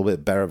Aranda was a little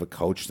bit better of a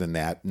coach than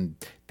that, and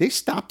they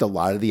stopped a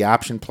lot of the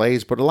option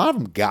plays, but a lot of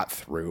them got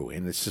through,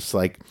 and it's just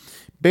like,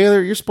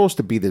 Baylor, you're supposed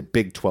to be the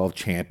Big 12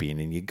 champion,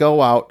 and you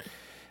go out,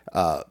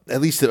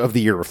 at least of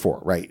the year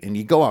before, right, and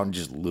you go out and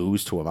just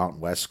lose to a Mountain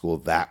West school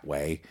that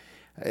way.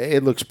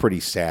 It looks pretty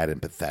sad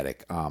and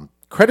pathetic.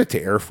 Credit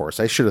to Air Force.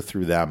 I should have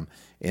threw them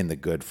in the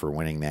good for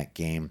winning that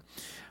game.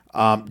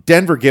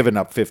 Denver giving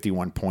up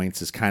 51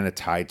 points is kind of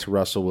tied to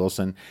Russell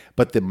Wilson,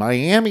 but the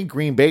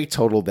Miami-Green Bay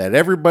total that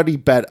everybody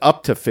bet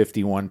up to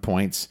 51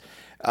 points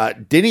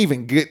didn't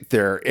even get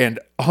there, and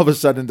all of a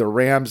sudden the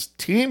Rams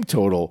team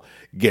total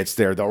gets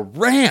there. The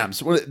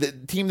Rams, the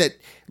team that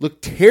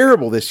looked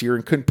terrible this year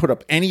and couldn't put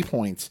up any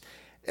points,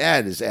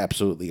 that is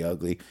absolutely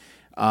ugly.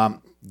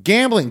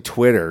 Gambling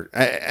Twitter,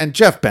 and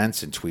Jeff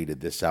Benson tweeted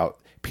this out,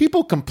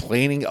 people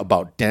complaining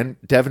about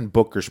Devin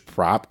Booker's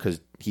prop because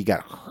he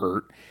got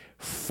hurt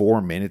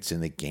 4 minutes in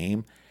the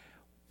game.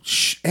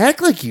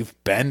 Act like you've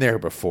been there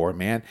before,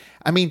 man.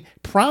 I mean,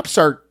 props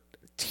are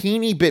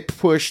teeny bit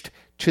pushed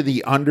to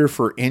the under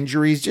for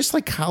injuries, just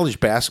like college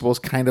basketball is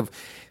kind of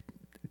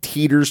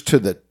teeters to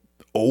the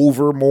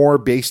over more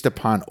based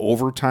upon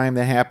overtime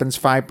that happens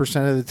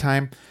 5% of the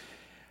time.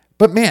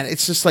 But man,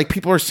 it's just like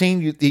people are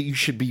saying that you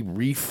should be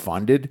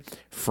refunded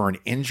for an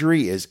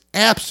injury is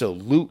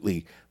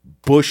absolutely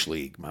Bush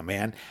League, my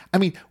man. I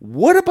mean,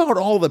 what about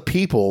all the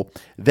people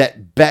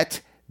that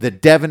bet the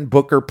Devin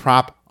Booker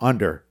prop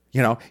under?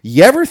 You know,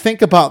 you ever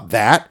think about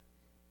that?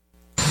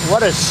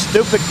 What a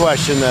stupid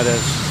question that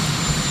is.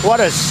 What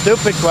a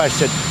stupid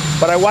question.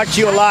 But I watch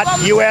you a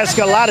lot. You ask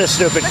a lot of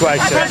stupid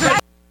questions.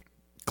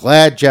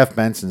 Glad Jeff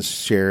Benson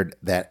shared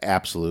that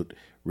absolute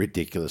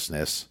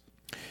ridiculousness.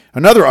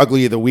 Another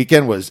ugly of the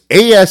weekend was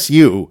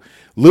ASU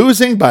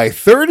losing by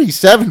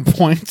 37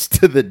 points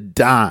to the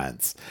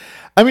Dons.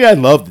 I mean, I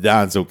love the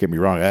Dons, don't get me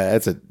wrong.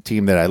 That's a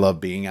team that I love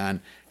being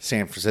on,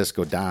 San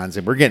Francisco Dons,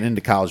 and we're getting into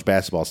college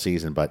basketball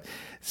season, but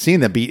seeing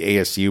them beat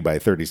ASU by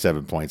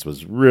 37 points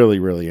was really,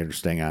 really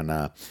interesting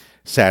on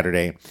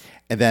Saturday.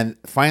 And then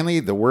finally,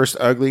 the worst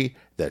ugly,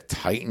 the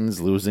Titans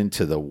losing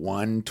to the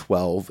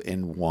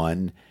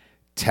 1-12-1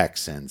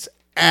 Texans.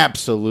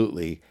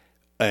 Absolutely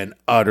and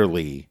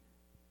utterly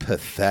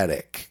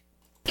pathetic.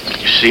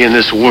 You see, in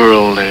this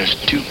world, there's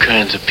two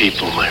kinds of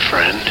people, my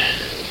friend.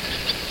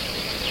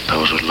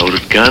 Those with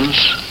loaded guns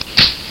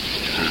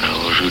and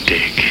those who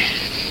dig.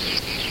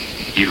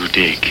 You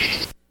dig.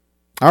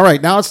 All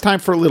right, now it's time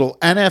for a little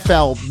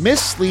NFL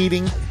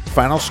misleading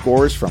final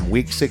scores from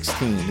Week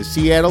 16. The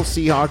Seattle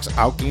Seahawks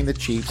outgained the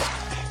Chiefs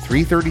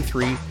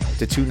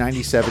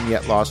 333-297,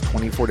 yet lost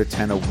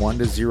 24-10, a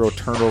 1-0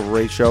 turnover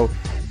ratio.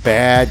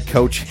 Bad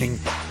coaching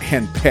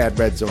and bad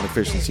red zone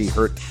efficiency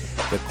hurt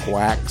the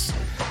Quacks.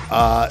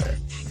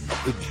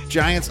 The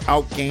Giants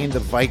outgained the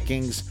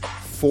Vikings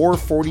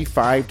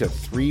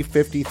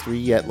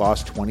 445-353, yet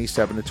lost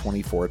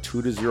 27-24.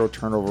 2-0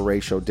 turnover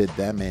ratio did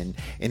them in.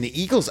 And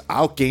the Eagles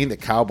outgained the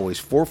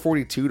Cowboys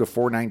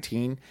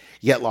 442-419,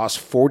 yet lost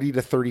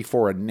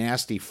 40-34. A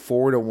nasty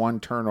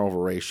 4-1 turnover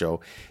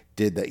ratio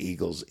did the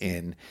Eagles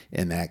in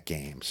that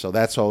game. So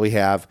that's all we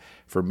have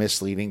for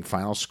misleading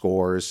final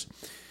scores.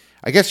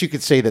 I guess you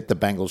could say that the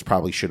Bengals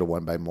probably should have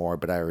won by more,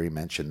 but I already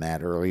mentioned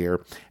that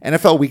earlier.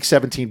 NFL Week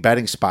 17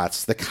 betting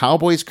spots. The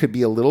Cowboys could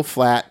be a little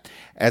flat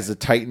as the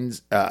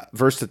Titans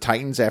versus the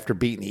Titans after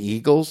beating the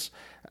Eagles.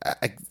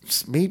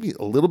 Maybe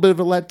a little bit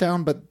of a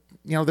letdown, but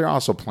you know they're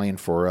also playing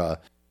for a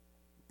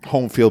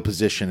home field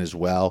position as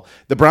well.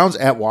 The Browns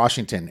at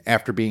Washington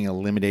after being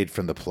eliminated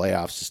from the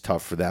playoffs is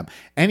tough for them.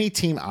 Any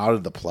team out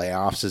of the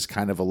playoffs is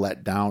kind of a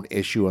letdown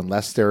issue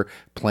unless they're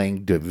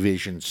playing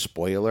division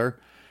spoiler.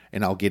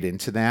 And I'll get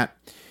into that.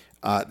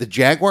 The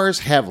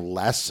Jaguars have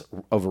less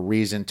of a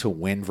reason to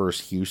win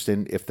versus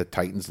Houston if the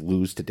Titans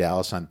lose to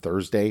Dallas on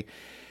Thursday.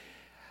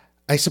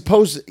 I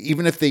suppose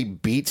even if they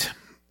beat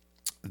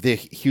the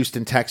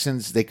Houston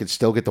Texans, they could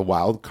still get the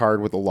wild card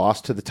with a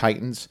loss to the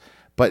Titans.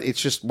 But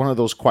it's just one of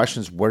those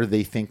questions. What are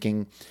they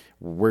thinking?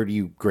 Where do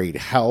you grade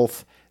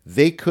health?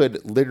 they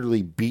could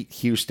literally beat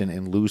Houston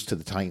and lose to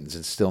the Titans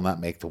and still not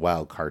make the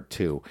wild card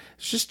too.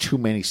 There's just too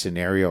many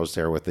scenarios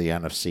there with the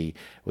NFC,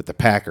 with the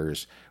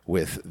Packers,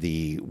 with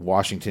the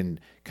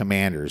Washington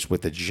Commanders,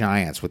 with the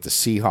Giants, with the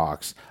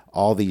Seahawks,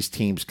 all these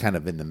teams kind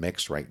of in the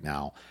mix right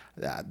now.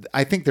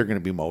 I think they're going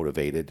to be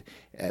motivated,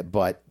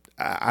 but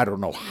I don't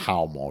know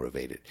how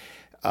motivated.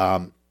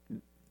 The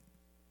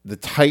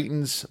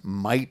Titans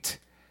might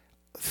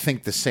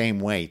think the same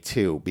way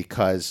too,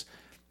 because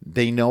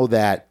they know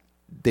that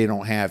they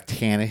don't have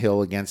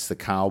Tannehill against the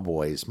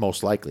Cowboys,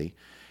 most likely,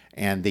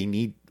 and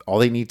all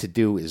they need to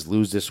do is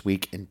lose this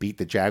week and beat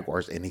the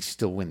Jaguars, and they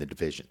still win the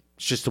division.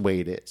 It's just the way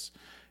it is.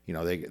 You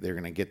know, they're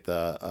going to get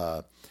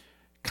the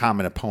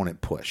common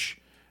opponent push,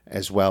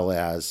 as well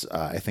as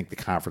I think the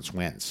conference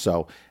wins.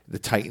 So the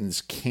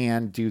Titans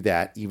can do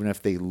that, even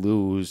if they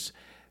lose,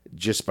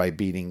 just by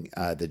beating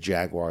the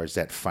Jaguars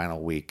that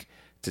final week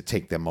to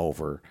take them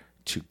over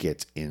to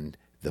get in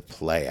the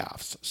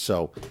playoffs.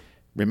 So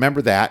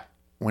remember that.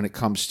 When it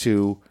comes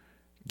to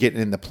getting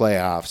in the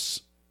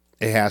playoffs,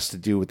 it has to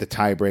do with the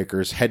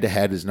tiebreakers.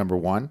 Head-to-head is number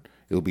one.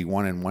 It will be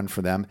 1-1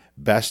 for them.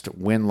 Best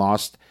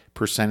win-loss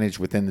percentage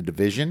within the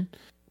division.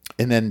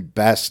 And then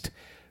best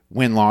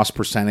win-loss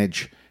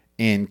percentage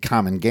in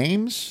common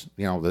games,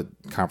 you know, the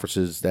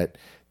conferences that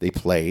they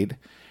played.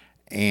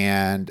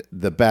 And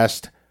the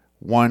best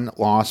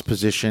one-loss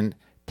position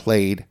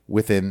played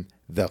within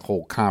the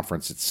whole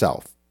conference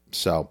itself.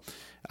 So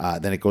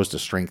then it goes to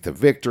strength of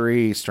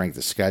victory, strength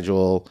of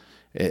schedule.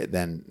 It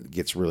then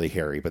gets really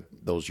hairy, but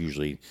those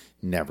usually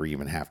never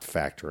even have to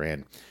factor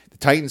in. The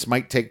Titans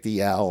might take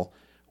the L.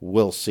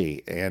 We'll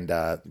see. And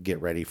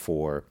get ready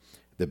for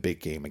the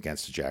big game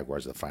against the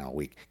Jaguars the final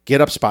week.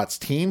 Get up spots.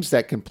 Teams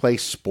that can play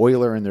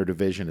spoiler in their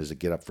division is a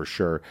get up for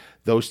sure.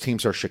 Those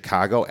teams are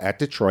Chicago at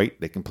Detroit.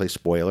 They can play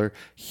spoiler.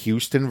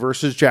 Houston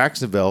versus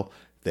Jacksonville.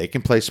 They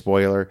can play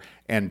spoiler.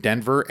 And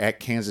Denver at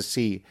Kansas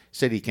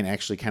City can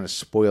actually kind of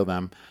spoil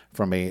them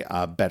from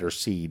a better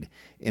seed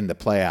in the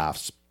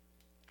playoffs.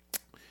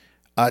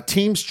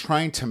 Teams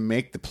trying to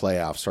make the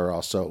playoffs are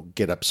also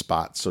get-up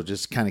spots, so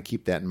just kind of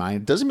keep that in mind.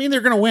 It doesn't mean they're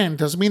going to win. It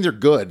doesn't mean they're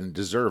good and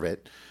deserve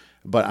it,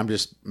 but I'm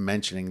just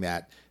mentioning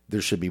that there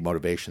should be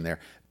motivation there.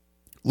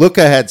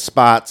 Look-ahead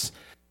spots.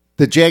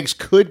 The Jags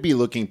could be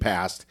looking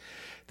past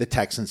the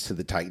Texans to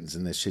the Titans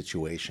in this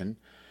situation.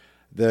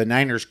 The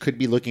Niners could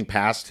be looking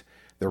past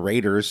the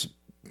Raiders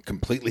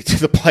completely to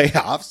the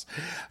playoffs.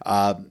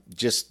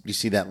 Just you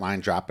see that line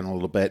dropping a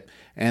little bit.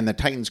 And the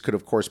Titans could,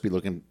 of course, be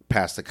looking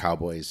past the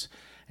Cowboys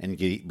and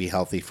be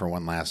healthy for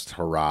one last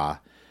hurrah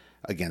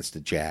against the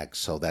Jags.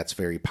 So that's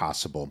very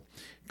possible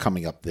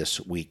coming up this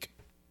week.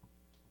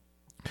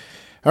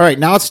 All right,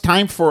 now it's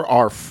time for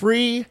our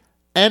free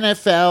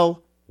NFL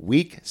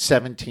Week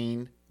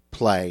 17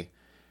 play.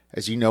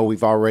 As you know,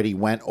 we've already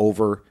went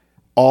over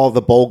all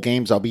the bowl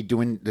games. I'll be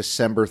doing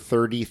December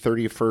 30,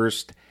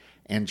 31st,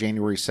 and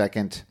January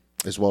 2nd,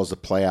 as well as the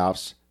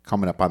playoffs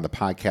coming up on the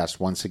podcast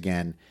once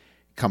again,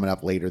 coming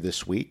up later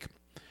this week.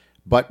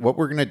 But what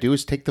we're going to do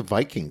is take the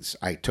Vikings.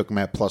 I took them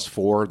at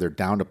 +4. They're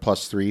down to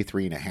 +3,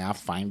 3.5,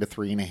 fine to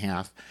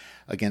 3.5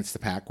 against the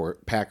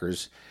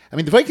Packers. I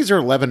mean, the Vikings are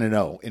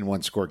 11-0 in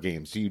one-score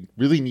games. Do you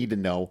really need to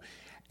know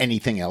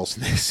anything else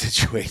in this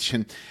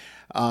situation?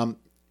 The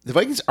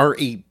Vikings are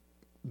a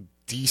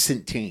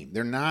decent team.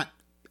 They're not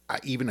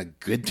even a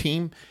good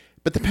team,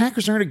 but the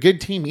Packers aren't a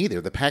good team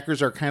either. The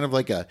Packers are kind of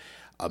like a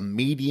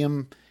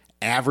medium,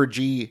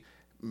 averagey,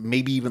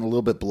 maybe even a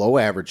little bit below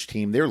average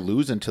team. They're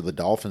losing to the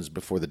Dolphins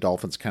before the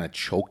Dolphins kind of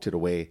choked it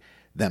away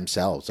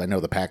themselves. I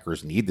know the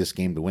Packers need this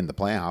game to win the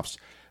playoffs,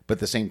 but at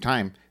the same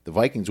time, the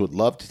Vikings would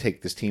love to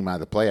take this team out of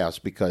the playoffs,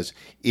 because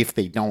if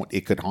they don't,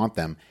 it could haunt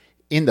them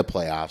in the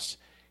playoffs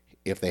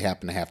if they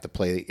happen to have to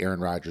play Aaron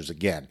Rodgers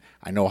again.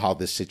 I know how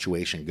this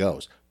situation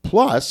goes.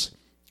 Plus,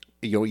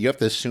 you have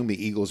to assume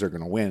the Eagles are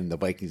going to win. The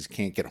Vikings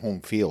can't get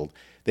home field.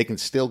 They can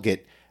still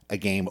get a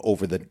game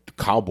over the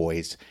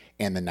Cowboys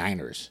and the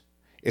Niners.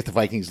 If the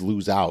Vikings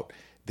lose out,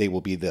 they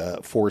will be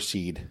the 4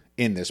 seed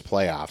in this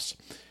playoffs,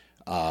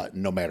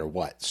 no matter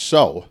what.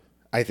 So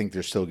I think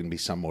there's still going to be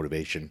some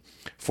motivation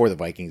for the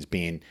Vikings,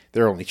 being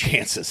their only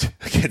chances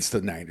against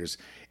the Niners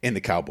and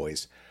the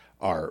Cowboys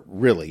are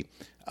really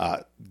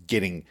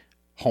getting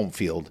home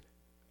field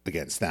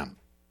against them.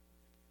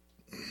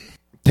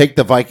 Take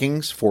the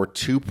Vikings for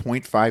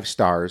 2.5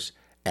 stars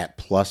at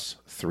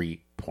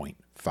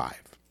 +3.5.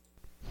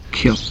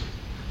 Kip,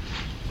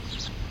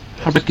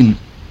 I reckon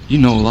you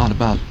know a lot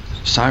about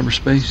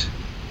cyberspace.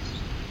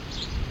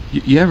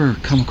 You ever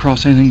come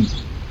across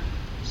anything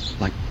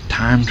like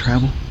time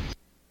travel?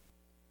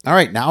 All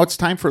right, now it's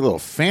time for a little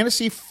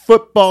fantasy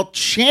football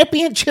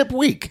championship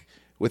week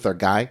with our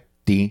guy,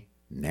 D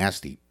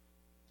Nasty.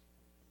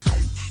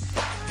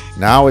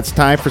 Now it's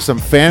time for some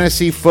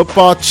fantasy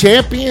football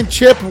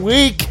championship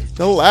week.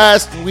 The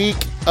last week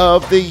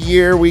of the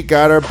year, we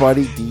got our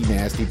buddy D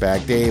Nasty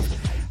back. Dave,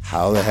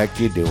 how the heck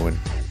you doing?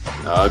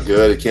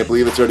 Good. I can't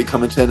believe it's already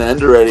coming to an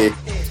end already.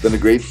 It's been a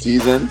great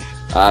season.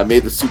 I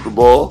made the Super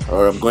Bowl,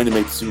 or I'm going to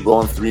make the Super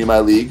Bowl in 3 of my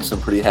leagues, so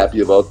I'm pretty happy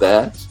about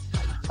that.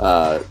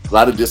 A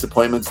lot of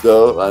disappointments,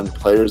 though, on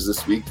players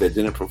this week that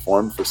didn't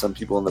perform for some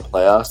people in the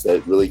playoffs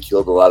that really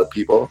killed a lot of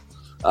people.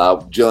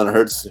 Jalen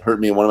Hurts hurt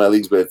me in one of my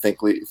leagues, but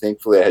thankfully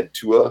I had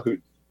Tua, who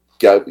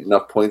got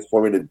enough points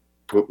for me to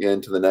put me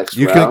into the next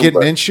round. You couldn't get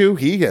Minshew?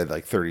 He had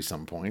like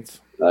 30-some points.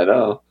 I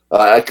know.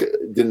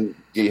 Didn't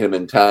get him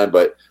in time,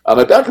 but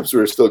my backups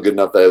were still good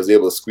enough that I was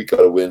able to squeak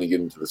out a win and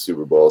get into the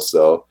Super Bowl.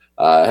 So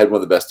I had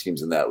one of the best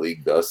teams in that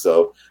league, though.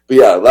 So, but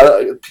yeah, a lot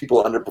of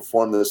people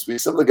underperformed this week.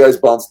 Some of the guys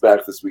bounced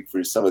back this week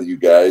for some of you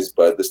guys,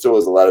 but there still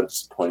was a lot of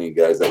disappointing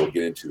guys that we'll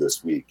get into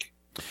this week.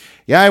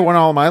 Yeah, I won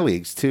all my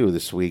leagues too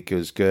this week. It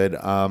was good.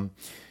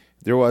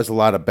 There was a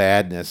lot of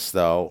badness,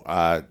 though.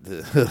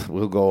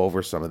 We'll go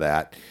over some of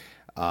that.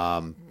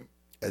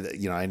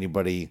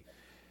 Anybody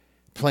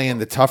playing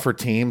the tougher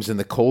teams in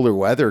the colder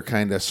weather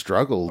kind of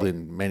struggled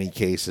in many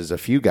cases. A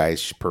few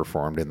guys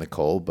performed in the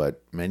cold,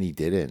 but many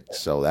didn't.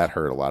 So that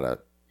hurt a lot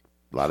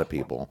of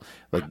people.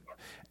 Like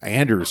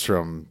Andrews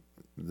from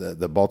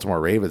the Baltimore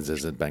Ravens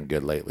hasn't been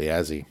good lately,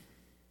 has he?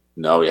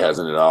 No, he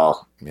hasn't at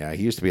all. Yeah,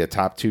 he used to be a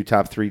top 2,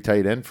 top 3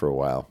 tight end for a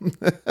while.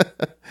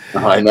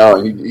 I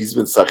know. He's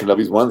been sucking up.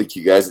 He's one of the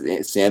key guys.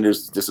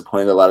 Sanders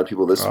disappointed a lot of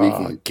people this week.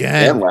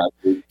 Again. And last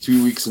week,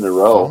 2 weeks in a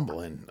row.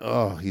 Fumbling.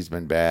 Oh, he's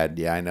been bad.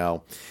 Yeah, I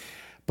know.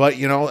 But,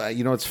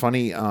 it's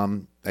funny.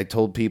 I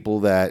told people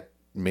that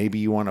maybe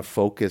you want to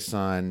focus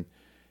on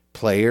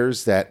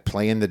players that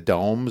play in the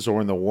domes or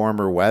in the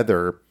warmer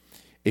weather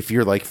if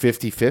you're like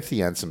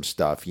 50-50 on some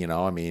stuff,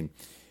 I mean,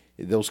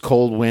 those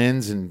cold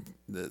winds and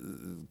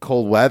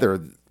cold weather,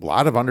 a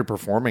lot of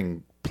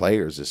underperforming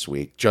players this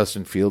week.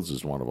 Justin Fields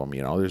is one of them.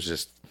 There's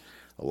just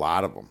a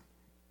lot of them.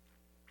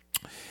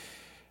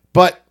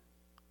 But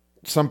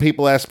some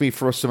people asked me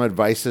for some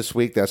advice this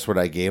week. That's what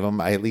I gave them.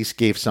 I at least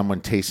gave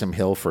someone Taysom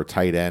Hill for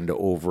tight end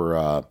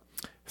over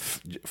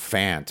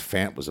Fant.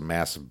 Fant was a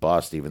massive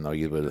bust, even though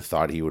you would have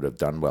thought he would have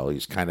done well.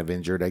 He's kind of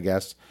injured, I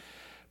guess.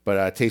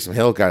 But Taysom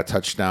Hill got a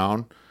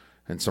touchdown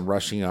and some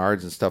rushing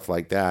yards and stuff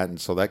like that, and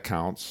so that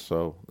counts.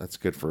 So that's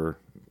good for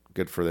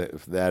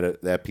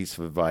that piece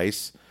of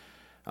advice.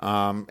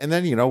 And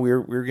then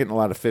we're getting a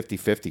lot of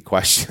 50-50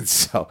 questions,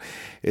 so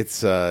it's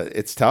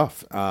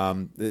tough.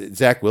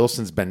 Zach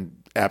Wilson's been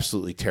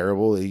absolutely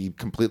terrible. He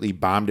completely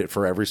bombed it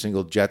for every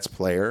single Jets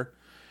player.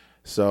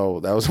 So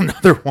that was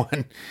another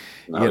one.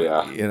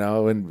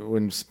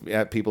 When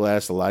people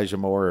ask Elijah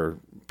Moore or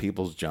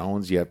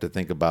Peoples-Jones, you have to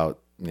think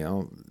about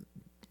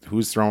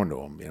who's throwing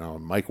to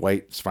him. Mike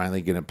White's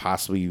finally going to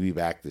possibly be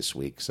back this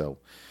week, so.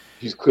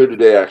 He's cleared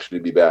today, actually,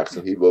 to be back,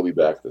 so he will be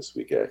back this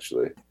week,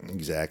 actually.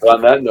 Exactly.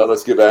 On that note,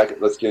 let's get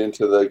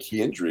into the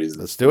key injuries.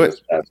 Let's do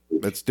it.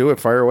 Let's do it.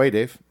 Fire away,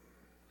 Dave.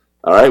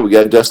 All right, we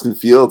got Justin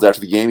Fields. After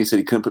the game, he said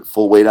he couldn't put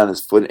full weight on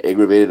his foot and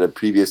aggravated a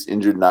previous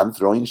injured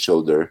non-throwing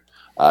shoulder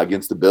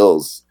against the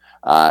Bills.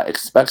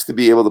 Expects to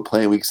be able to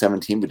play in Week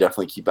 17, but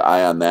definitely keep an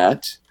eye on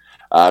that.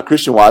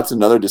 Christian Watson,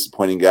 another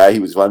disappointing guy. He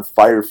was on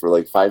fire for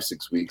like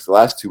 5-6 weeks. The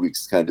last 2 weeks,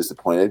 he's kind of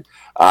disappointed.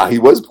 He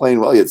was playing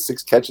well. He had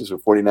 6 catches for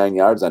 49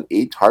 yards on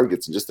 8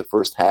 targets in just the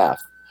first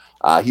half.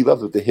 He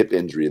left with a hip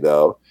injury,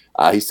 though.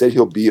 He said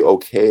he'll be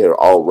okay or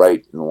all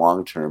right in the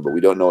long term, but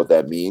we don't know what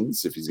that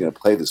means, if he's going to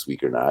play this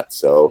week or not.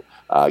 So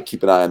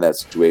keep an eye on that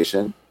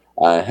situation.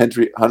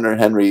 Hunter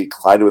Henry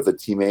collided with a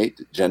teammate,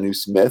 Jonnu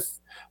Smith,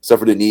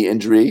 suffered a knee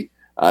injury.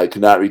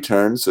 Could not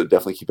return, so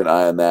definitely keep an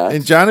eye on that.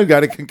 And Jonnu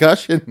got a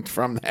concussion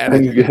from that.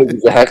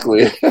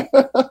 Exactly.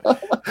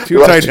 Two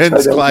tight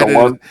ends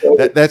collided.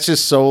 That's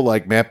just so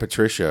like Matt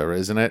Patricia,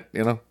 isn't it?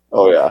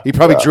 Oh yeah. He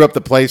probably drew up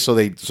the play so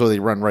they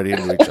run right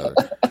into each other.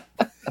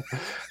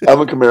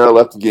 Alvin Kamara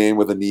left the game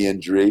with a knee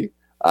injury.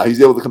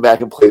 He's able to come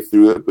back and play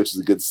through it, which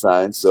is a good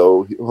sign.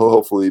 So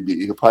he'll probably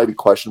be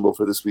questionable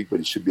for this week, but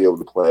he should be able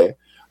to play.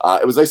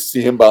 It was nice to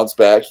see him bounce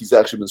back. He's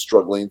actually been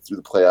struggling through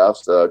the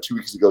playoffs. 2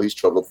 weeks ago, he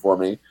struggled for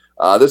me.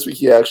 This week,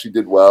 he actually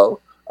did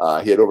well.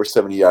 He had over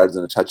 70 yards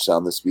and a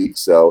touchdown this week.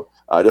 So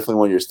definitely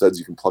one of your studs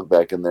you can plug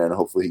back in there, and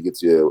hopefully he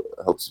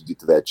helps you get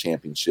to that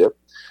championship.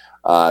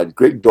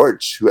 Greg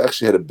Dortch, who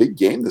actually had a big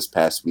game this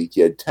past week.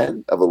 He had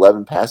 10 of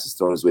 11 passes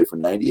thrown his way for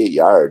 98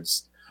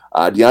 yards.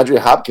 DeAndre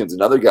Hopkins,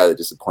 another guy that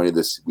disappointed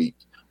this week.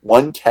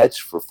 1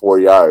 catch for 4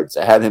 yards.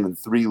 I had him in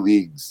 3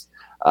 leagues.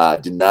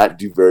 Did not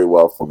do very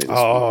well for me this week.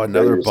 Oh,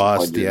 another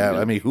bust. Yeah,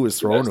 I mean, who was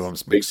thrown to him?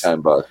 Big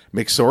time bust.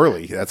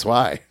 McSorley. That's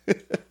why.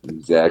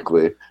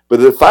 Exactly.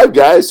 But the 5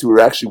 guys who were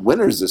actually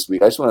winners this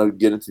week, I just want to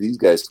get into these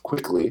guys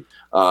quickly.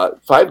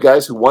 5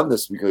 guys who won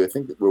this week, who I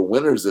think that were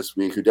winners this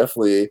week, who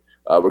definitely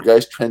were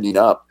guys trending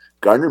up.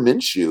 Gardner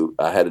Minshew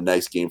had a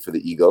nice game for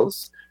the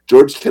Eagles.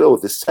 George Kittle,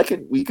 with the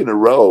second week in a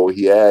row,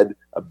 he had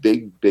a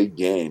big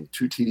game.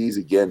 2 TDs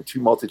again, 2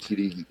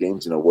 multi-TD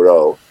games in a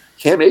row.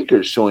 Cam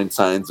Akers showing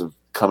signs of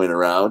coming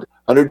around,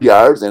 100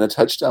 yards and a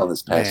touchdown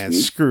this past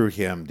week. Screw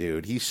him,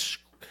 dude. He's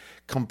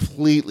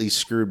completely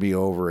screwed me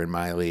over in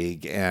my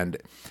league, and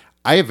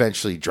I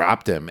eventually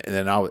dropped him. And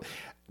then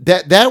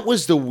that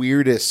was the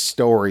weirdest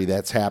story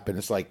that's happened.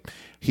 It's like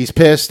he's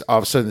pissed. All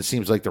of a sudden, it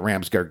seems like the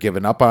Rams are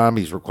giving up on him.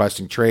 He's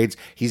requesting trades.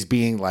 He's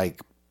being like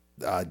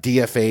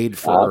DFA'd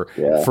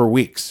for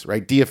weeks,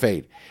 right?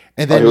 DFA'd.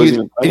 And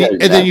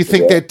then you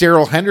think that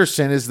Darrell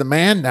Henderson is the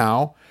man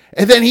now,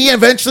 and then he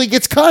eventually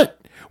gets cut.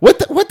 What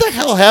the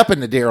hell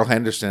happened to Darrell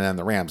Henderson and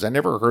the Rams? I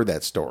never heard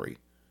that story.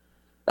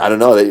 I don't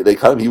know. They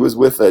cut him. He was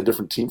with a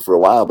different team for a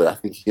while, but I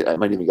think I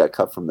might even got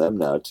cut from them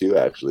now too,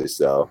 actually.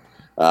 So,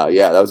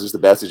 that was just the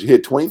best. He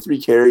had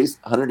 23 carries,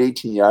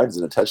 118 yards,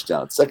 and a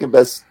touchdown. Second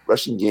best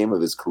rushing game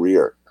of his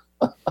career.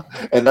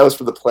 And that was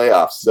for the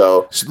playoffs.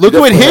 So look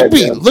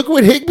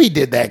what Higbee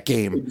did that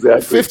game.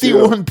 Exactly,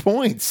 51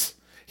 points.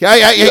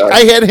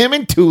 I had him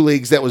in 2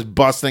 leagues that was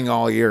busting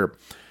all year.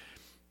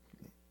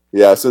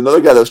 Yeah, so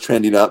another guy that was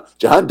trending up,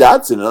 Jahan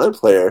Dotson, another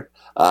player.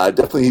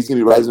 Definitely he's going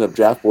to be rising up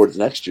draft boards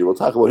next year. We'll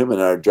talk about him in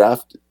our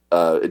draft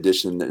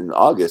edition in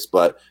August,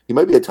 but he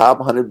might be a top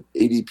 100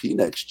 ADP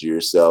next year.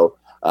 So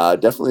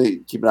definitely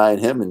keep an eye on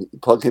him and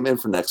plug him in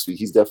for next week.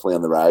 He's definitely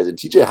on the rise. And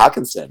TJ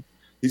Hawkinson,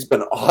 he's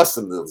been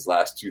awesome those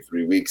last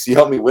 2-3 weeks. He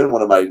helped me win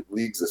one of my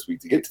leagues this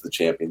week to get to the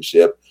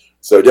championship.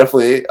 So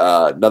definitely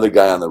another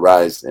guy on the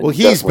rise. And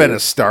he's been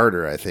a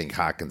starter, I think,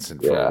 Hawkinson,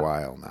 for a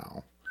while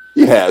now.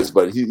 He has,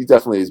 but he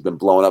definitely has been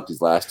blowing up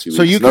these last 2 weeks.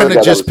 So you kind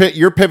of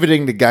you're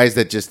pivoting to guys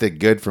that just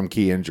did good from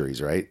key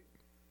injuries, right?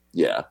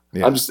 Yeah.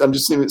 I'm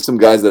just seeing some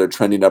guys that are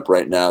trending up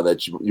right now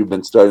that you've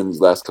been starting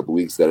these last couple of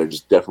weeks that are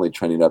just definitely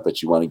trending up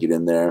that you want to get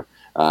in there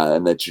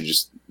and that you're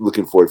just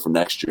looking forward for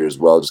next year as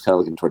well. Just kind of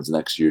looking towards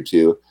next year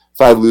too.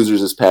 5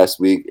 losers this past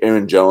week.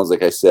 Aaron Jones,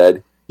 like I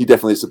said, he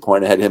definitely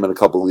disappointed. I had him in a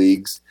couple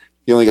leagues.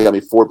 He only got me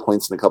 4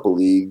 points in a couple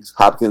leagues.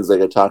 Hopkins, like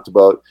I talked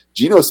about.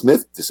 Geno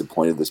Smith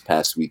disappointed this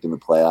past week in the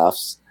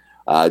playoffs.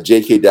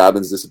 J.K.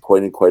 Dobbins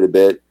disappointed quite a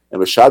bit.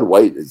 And Rashad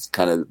White has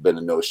kind of been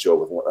a no-show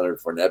with Leonard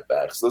Fournette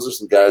back. So those are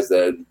some guys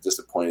that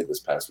disappointed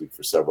this past week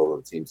for several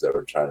of the teams that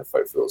were trying to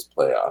fight for those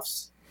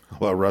playoffs.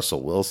 Well,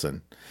 Russell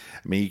Wilson.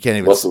 I mean, you can't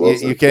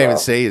even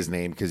say his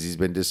name because he's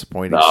been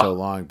disappointing so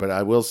long. But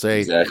I will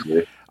say,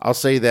 I'll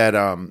say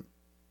that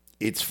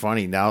it's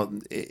funny now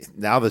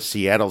the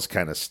Seattle's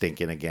kind of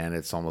stinking again.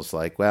 It's almost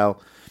like,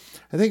 well,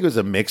 I think it was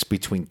a mix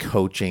between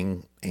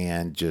coaching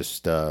and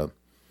just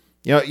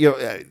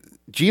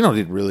Geno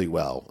did really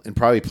well and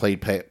probably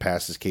played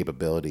past his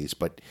capabilities,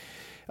 but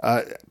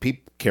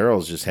Pete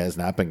Carroll just has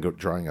not been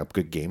drawing up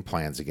good game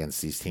plans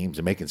against these teams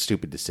and making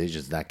stupid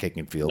decisions, not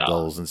kicking field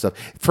goals and stuff.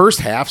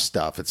 First half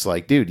stuff, it's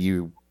like, dude,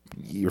 you're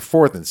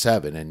 4th and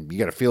 7 and you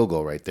got a field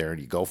goal right there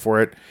and you go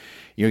for it.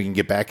 You can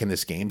get back in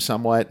this game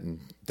somewhat, and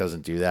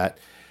doesn't do that.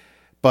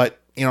 But,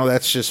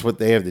 that's just what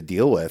they have to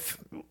deal with.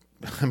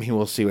 I mean,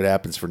 we'll see what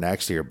happens for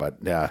next year,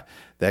 but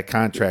that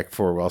contract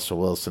for Russell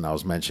Wilson I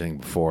was mentioning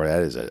before,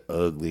 that is an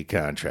ugly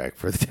contract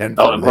for the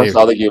Denver. Oh, and plus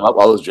all they gave up,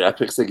 all those draft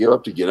picks they gave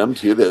up to get him,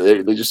 too.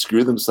 They just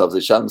screwed themselves.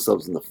 They shot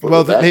themselves in the foot.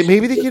 Well,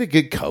 maybe they get a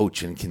good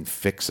coach and can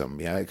fix them,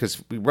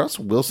 because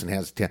Russell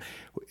Wilson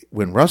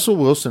when Russell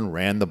Wilson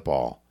ran the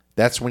ball,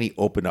 that's when he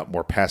opened up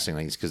more passing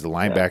lanes because the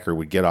linebacker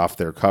would get off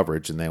their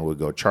coverage and then would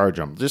go charge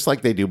them, just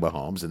like they do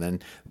Mahomes, and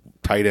then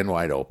tight end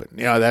wide open.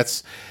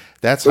 That's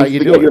how you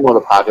do it. Get him on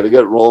the pocket. They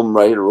got to roll him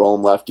right or roll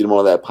him left. Get him out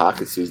of that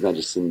pocket so he's not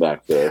just sitting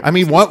back there. I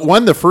mean,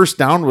 the first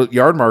down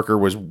yard marker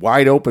was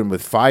wide open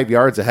with 5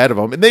 yards ahead of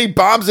him, and then he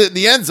bombs it in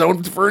the end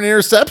zone for an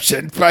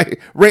interception by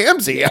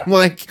Ramsey. I'm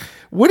like,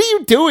 what are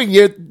you doing?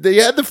 They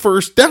had the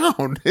first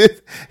down.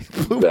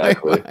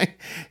 Exactly.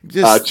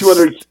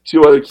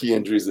 Two other key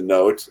injuries to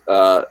note.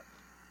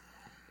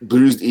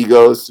 Bruised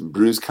egos,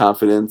 bruised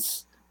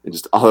confidence, and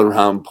just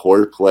all-around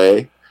poor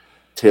play.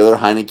 Taylor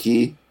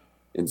Heineke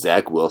and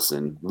Zach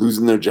Wilson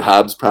losing their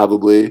jobs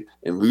probably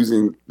and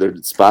losing their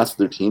spots for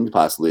their team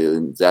possibly.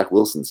 In Zach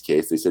Wilson's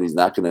case, they said he's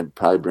not going to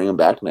probably bring them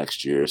back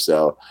next year.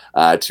 So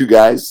 2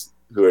 guys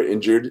who are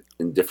injured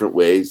in different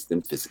ways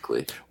than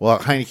physically. Well,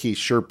 Heineke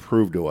sure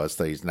proved to us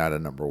that he's not a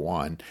number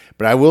 1.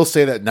 But I will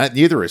say that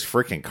neither is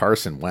freaking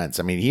Carson Wentz.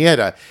 I mean, he had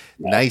a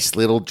nice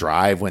little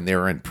drive when they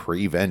were in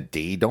prevent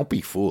D. Don't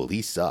be fooled.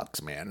 He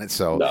sucks, man. And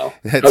so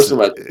Carson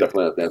Wentz is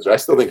definitely not the answer. I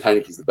still think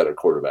Heineke's the better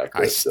quarterback.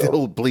 I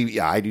still believe,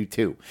 I do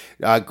too.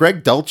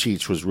 Greg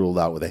Dulcich was ruled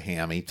out with a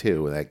hammy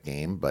too in that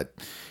game, but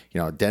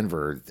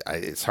Denver,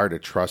 it's hard to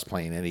trust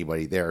playing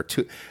anybody there.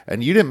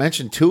 And you didn't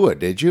mention Tua,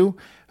 did you?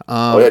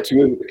 Tua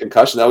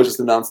concussion. That was just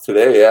announced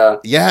today,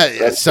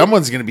 Yeah,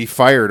 someone's going to be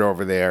fired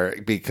over there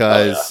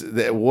because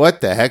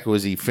what the heck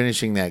was he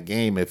finishing that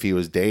game if he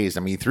was dazed?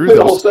 I mean, he threw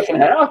the whole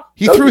second half.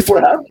 He threw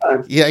before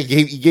halftime. Yeah,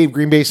 he gave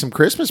Green Bay some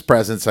Christmas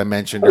presents I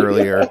mentioned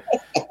earlier.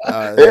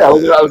 I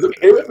was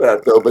okay with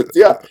that, though. But,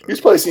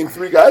 he's probably seen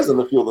 3 guys on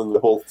the field in the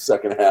whole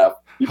second half.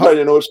 You probably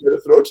didn't know which way to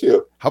throw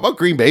to. How about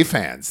Green Bay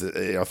fans?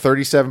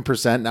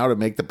 37% now to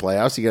make the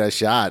playoffs. You got a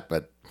shot,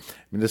 but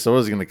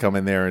Minnesota's going to come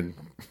in there and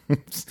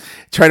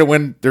try to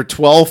win their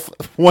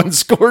 12th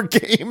one-score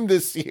game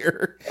this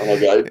year. Oh,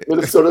 my God.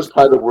 Minnesota's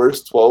probably the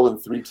worst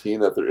 12-3 team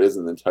that there is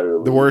in the entire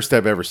league. The worst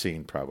I've ever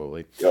seen,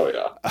 probably. Oh,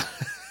 yeah.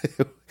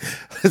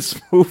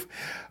 Let's move.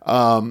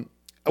 Well,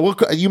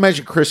 you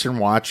mentioned Christian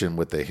Watson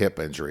with the hip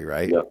injury,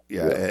 right? Yep.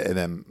 Yeah. And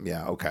then,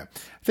 okay.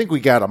 I think we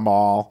got them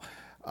all.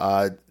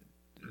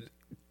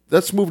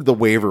 let's move to the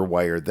waiver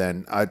wire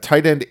then.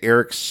 Tight end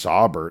Eric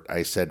Saubert,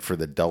 I said for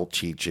the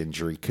Dulcich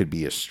injury, could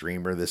be a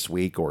streamer this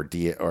week or a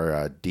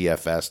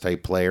DFS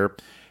type player.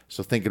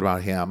 So thinking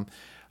about him.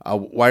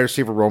 Wide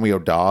receiver Romeo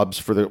Dobbs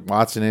for the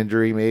Watson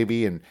injury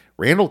maybe, and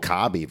Randall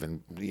Cobb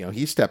even.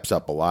 He steps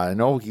up a lot. I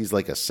know he's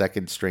like a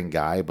second string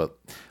guy, but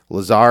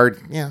Lazard,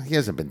 he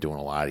hasn't been doing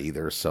a lot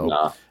either. So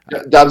no.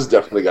 Dobbs is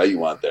definitely the guy you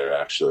want there,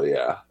 actually.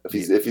 Yeah, if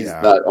he's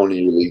not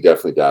owning your league,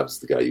 definitely Dobbs is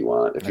the guy you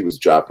want. If he was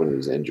dropped when he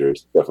was injured,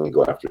 definitely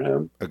go after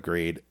him.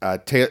 Agreed.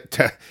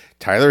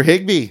 Tyler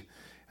Higbee.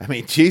 I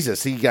mean,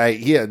 Jesus, he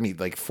had me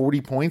like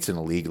 40 points in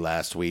a league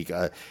last week.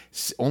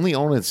 Only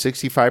owned in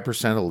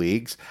 65% of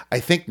leagues.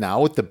 I think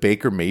now with the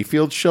Baker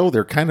Mayfield show,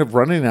 they're kind of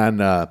running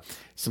on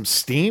some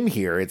steam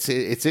here. It's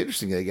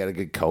interesting. They got a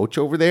good coach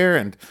over there,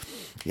 and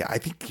I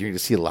think you're going to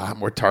see a lot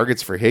more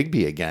targets for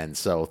Higbee again.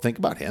 So think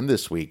about him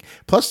this week.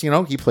 Plus,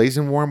 he plays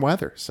in warm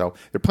weather. So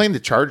they're playing the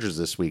Chargers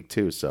this week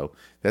too. So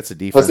that's a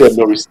defense. Plus, they have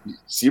no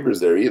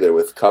receivers there either,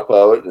 with Kupp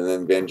out, and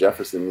then Van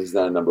Jefferson. He's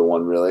not a number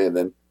one really, and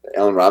then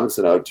Allen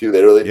Robinson out too.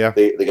 They really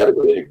they got to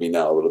go to Higbee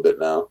now a little bit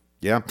now.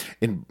 Yeah,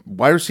 and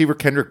wide receiver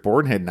Kendrick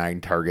Bourne had 9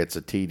 targets,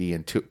 a TD,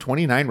 and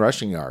 29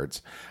 rushing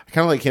yards. I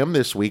kind of like him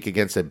this week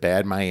against a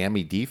bad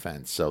Miami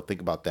defense. So think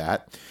about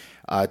that.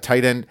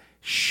 Tight end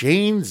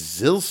Shane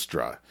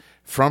Zylstra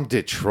from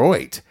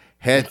Detroit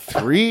had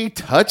 3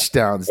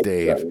 touchdowns.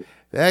 Dave,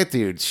 that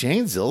dude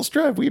Shane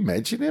Zylstra. Have we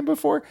mentioned him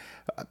before?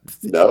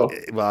 No.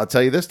 Well, I'll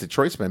tell you this: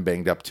 Detroit's been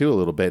banged up too a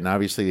little bit, and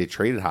obviously they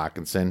traded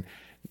Hawkinson.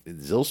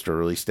 Zylstra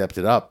really stepped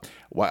it up.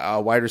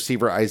 Wide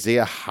receiver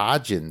Isaiah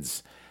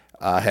Hodgins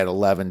had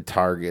 11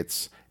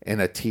 targets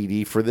and a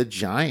TD for the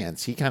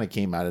Giants. He kind of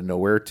came out of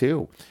nowhere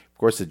too. Of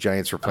course, the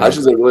Giants were playing.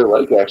 Hodgins I really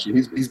like, actually.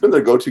 He's been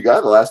their go-to guy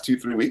the last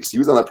 2-3 weeks. He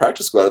was on the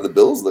practice squad of the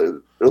Bills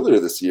earlier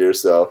this year,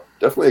 so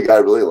definitely a guy I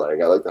really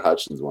like. I like the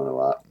Hodgins one a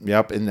lot.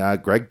 Yep,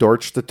 and Greg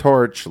Dortch, the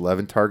Torch,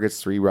 11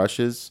 targets, 3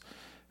 rushes.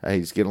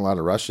 He's getting a lot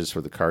of rushes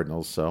for the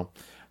Cardinals, so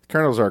the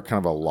Cardinals are kind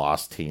of a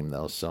lost team,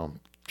 though, so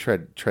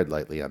tread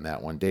lightly on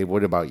that one. Dave,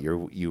 what about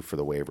you for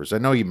the waivers? I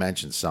know you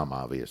mentioned some,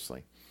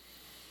 obviously.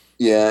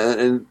 Yeah,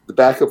 and the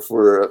backup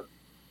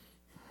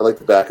I like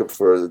the backup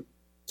for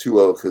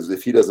 2-0 because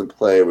if he doesn't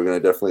play, we're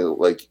going to definitely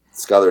like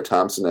Skylar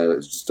Thompson. I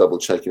was just double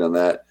checking on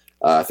that.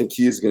 I think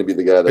he's going to be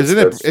the guy that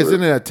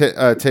isn't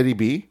it Teddy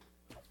B?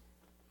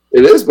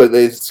 It is, but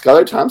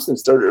Skylar Thompson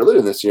started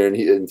earlier this year,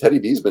 and Teddy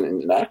B's been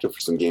inactive for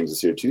some games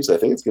this year too. So I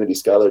think it's going to be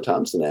Skylar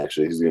Thompson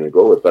actually who's going to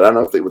go with. But I don't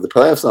know if with the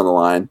playoffs on the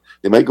line,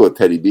 they might go with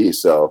Teddy B.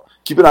 So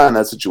keep an eye on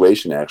that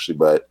situation actually.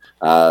 But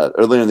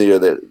earlier in the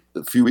year,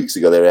 a few weeks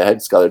ago, they had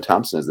Skylar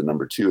Thompson as the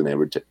number 2, and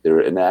they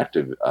were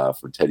inactive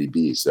for Teddy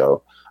B.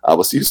 So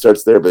we'll see who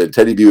starts there. But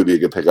Teddy B would be a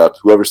good pickup.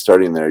 Whoever's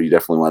starting there, you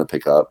definitely want to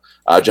pick up.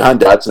 Jahan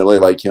Dotson, I really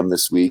like him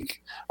this week.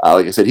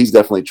 Like I said, he's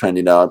definitely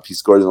trending up. He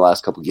scored in the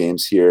last couple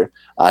games here.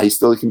 He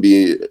still can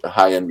be a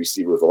high-end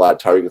receiver with a lot of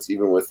targets,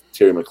 even with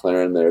Terry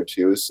McLaurin there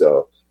too.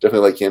 So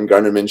definitely like him.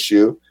 Gardner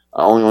Minshew,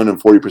 only owning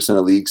 40%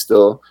 of leagues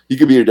still. He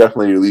could be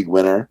definitely your league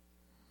winner.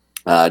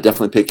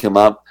 Definitely pick him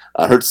up.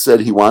 Hurts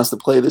said he wants to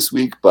play this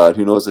week, but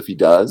who knows if he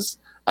does.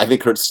 I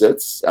think Hurts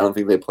sits. I don't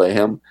think they play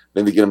him.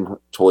 Then they get him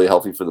totally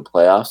healthy for the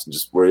playoffs and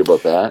just worry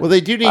about that. Well, they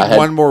do need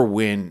one more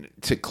win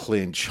to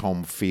clinch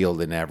home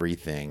field and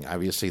everything.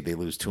 Obviously, they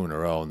lose 2 in a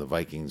row and the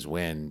Vikings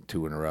win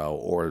 2 in a row,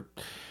 or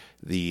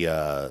the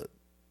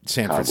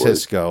San Cowboys.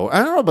 Francisco.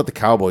 I don't know about the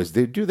Cowboys.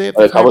 They have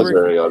the Cowboys are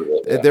very out of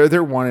it. Yeah.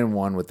 They're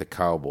 1-1 with the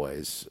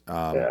Cowboys.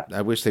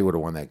 I wish they would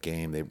have won that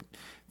game.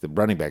 The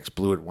running backs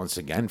blew it once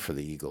again for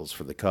the Eagles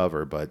for the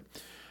cover, but.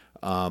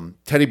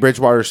 Teddy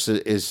Bridgewater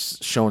is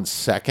shown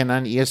second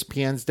on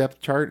ESPN's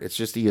depth chart. It's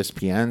just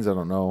ESPN's. I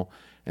don't know.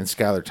 And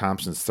Skylar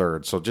Thompson's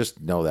third. So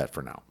just know that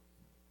for now.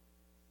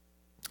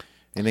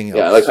 Anything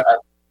else? Yeah,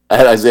 I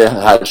had Isaiah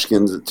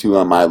Hodgins too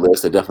on my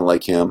list. I definitely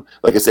like him.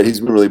 Like I said,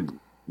 he's been really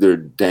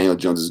Daniel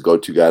Jones'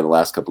 go-to guy the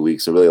last couple of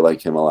weeks. I really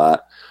like him a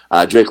lot.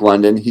 Drake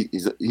London,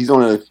 he's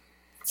only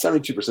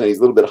 72%. He's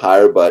a little bit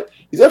higher, but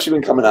he's actually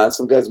been coming on.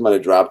 Some guys might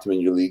have dropped him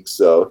in your league,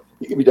 so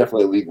he can be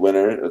definitely a league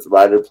winner. With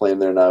Ryder playing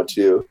there now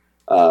too.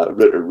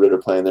 Ritter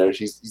playing there.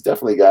 He's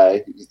definitely a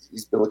guy.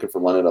 He's been looking for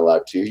London a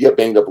lot too. He got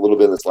banged up a little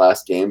bit in this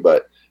last game,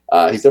 but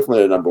he's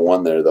definitely a number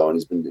 1 there though, and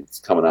he's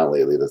coming on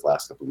lately this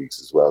last couple of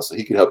weeks as well. So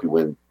he could help you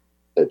win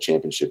that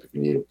championship if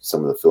you need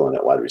some of the fill in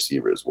at wide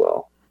receiver as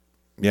well.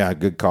 Yeah,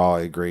 good call.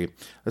 I agree.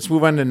 Let's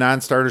move on to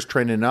non-starters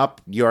trending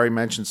up. You already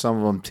mentioned some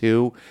of them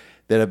too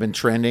that have been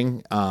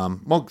trending.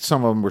 Well,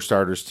 some of them were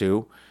starters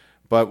too,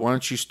 but why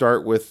don't you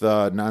start with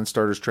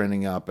non-starters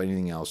trending up?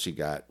 Anything else you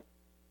got?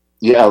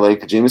 Yeah,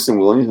 like Jameson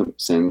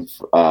Williamson,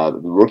 the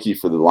rookie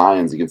for the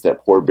Lions against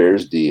that poor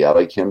Bears D. I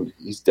like him.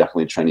 He's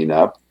definitely trending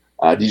up.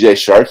 DJ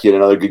Shark, he had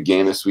another good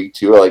game this week,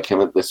 too. I like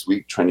him this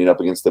week trending up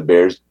against the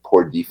Bears'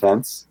 poor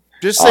defense.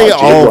 Just say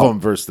all of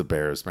them versus the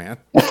Bears, man.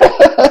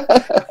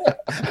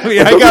 I mean,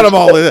 I got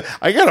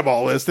them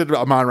all listed.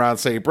 Amon-Ra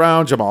St.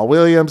 Brown, Jamal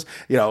Williams.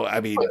 I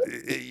mean,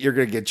 you're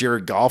going to get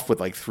Jared Goff with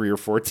like 3 or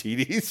 4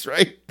 TDs,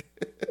 right?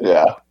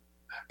 Yeah.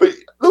 But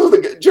those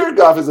Jared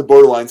Goff is a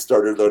borderline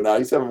starter though. Now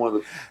he's having one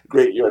of the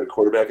great year at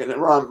quarterback, and then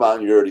Ron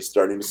Bond you're already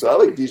starting. So I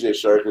like DJ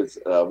Shark as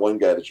one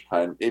guy that you're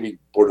kind of maybe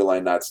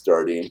borderline not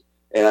starting.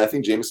 And I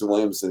think Jameson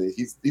Williamson,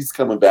 he's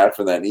coming back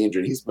from that knee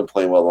injury. He's been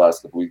playing well the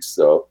last couple weeks,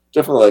 so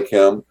definitely like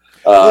him.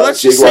 Well,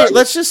 let's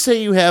just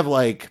say you have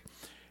like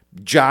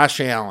Josh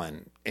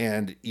Allen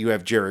and you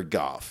have Jared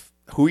Goff.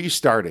 Who are you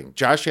starting?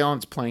 Josh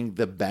Allen's playing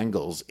the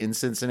Bengals in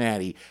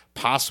Cincinnati,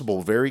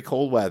 possible very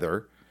cold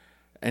weather,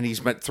 and he's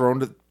been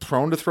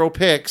prone to throw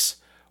picks.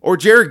 Or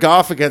Jared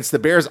Goff against the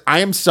Bears. I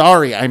am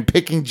sorry, I'm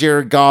picking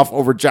Jared Goff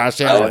over Josh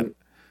Allen.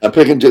 I'm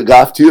picking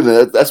Goff too.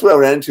 That's what I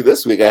ran into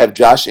this week. I have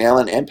Josh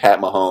Allen and Pat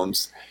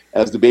Mahomes.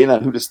 And I was debating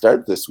on who to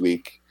start this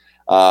week.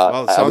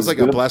 Well, it sounds like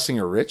a blessing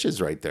of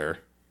riches right there.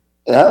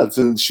 Yeah, it's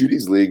in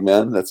Shooties League,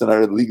 man. That's in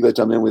our league that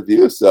I'm in with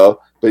you.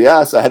 So I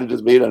had to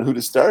debate on who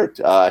to start.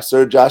 I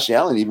started Josh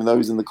Allen, even though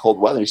he's in the cold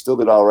weather. He still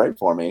did all right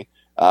for me.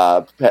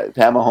 Pat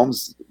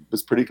Mahomes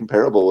was pretty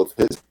comparable with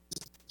his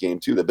game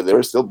too. But they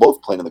were still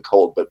both playing in the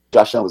cold. But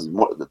Josh Allen was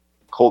more the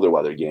colder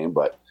weather game.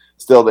 But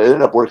still, they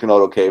ended up working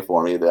out okay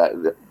for me.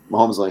 That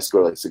Mahomes only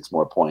scored like 6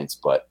 more points.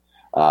 But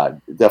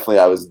definitely,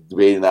 I was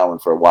debating that one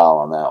for a while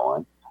on that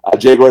one.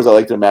 Jaguars, I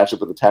like their matchup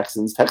with the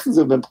Texans. Texans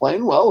have been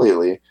playing well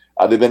lately.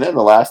 They've been in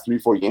the last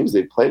 3-4 games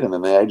they've played in,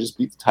 and I just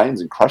beat the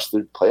Titans and crushed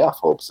their playoff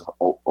hopes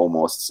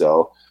almost.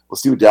 So we'll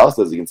see what Dallas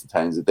does against the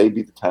Titans. If they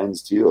beat the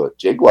Titans too,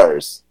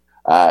 Jaguars,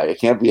 I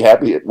can't be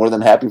more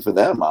than happy for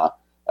them.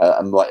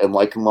 I'm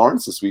liking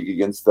Lawrence this week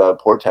against the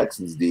poor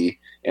Texans D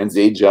and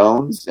Zay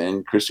Jones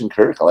and Christian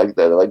Kirk. I like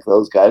that. I like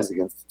those guys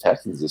against the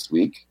Texans this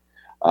week.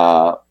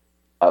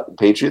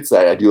 Patriots,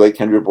 I do like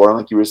Kendrick Bourne,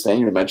 like you were saying.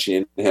 You're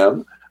mentioning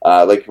him.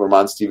 I like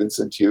Ramon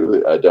Stevenson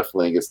too.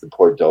 Definitely against the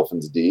poor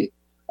Dolphins D.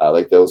 I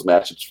like those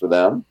matchups for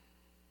them.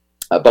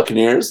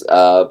 Buccaneers,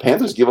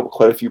 Panthers give up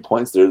quite a few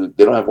points. They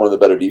don't have one of the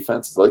better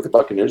defenses. I like the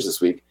Buccaneers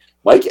this week.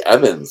 Mike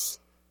Evans,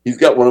 he's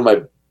got one of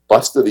my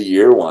bust of the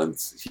year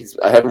ones.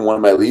 I haven't won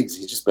my leagues.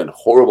 He's just been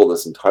horrible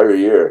this entire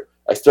year.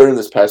 I started him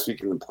this past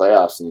week in the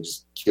playoffs, and he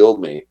just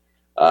killed me.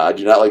 I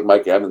do not like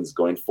Mike Evans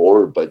going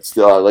forward, but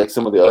still, I like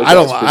some of the other.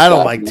 I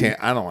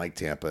don't like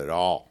Tampa at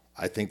all.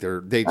 I think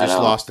they just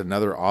lost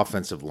another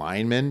offensive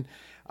lineman.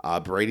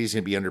 Brady's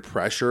going to be under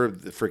pressure.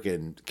 The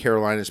freaking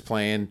Carolina's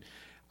playing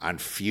on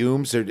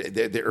fumes.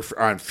 They're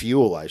on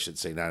fuel, I should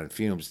say, not on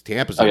fumes.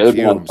 Tampa's on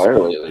fumes.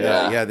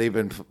 Yeah, they've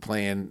been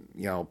playing,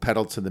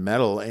 pedal to the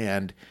metal,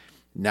 and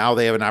now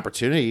they have an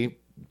opportunity to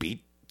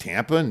beat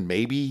Tampa and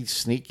maybe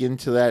sneak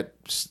into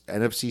that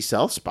NFC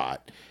South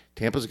spot.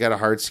 Tampa's got a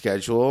hard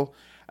schedule.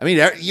 I mean,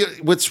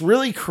 what's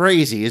really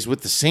crazy is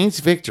with the Saints'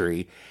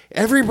 victory,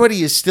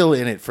 everybody is still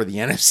in it for the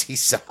NFC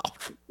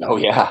South. Oh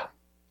yeah.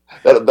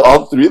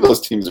 All three of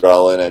those teams are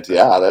all in it.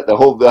 Yeah, the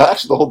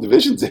whole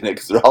division's in it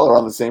because they're all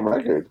around the same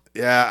record.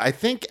 Yeah, I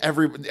think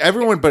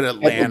everyone but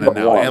Atlanta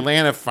now.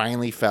 Atlanta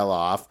finally fell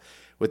off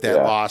with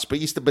that loss,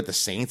 but the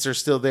Saints are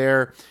still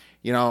there.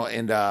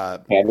 And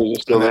Panthers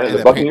are still there.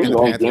 The Buccaneers are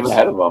only a game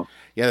ahead of them.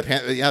 Yeah,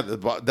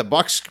 the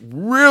Bucs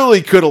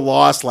really could have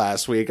lost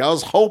last week. I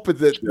was hoping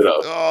that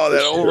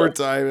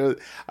overtime.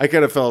 I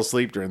kind of fell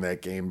asleep during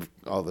that game.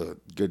 All the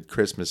good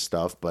Christmas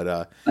stuff,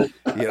 but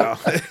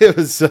it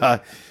was.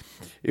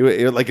 It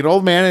was like an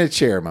old man in a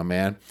chair, my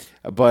man.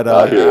 But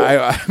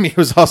I mean, it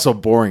was also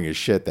boring as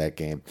shit, that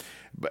game.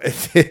 But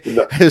it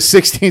was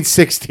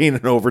 16-16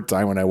 in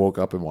overtime when I woke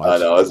up and watched it. I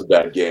know, it was a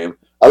bad game.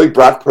 I like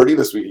Brock Purdy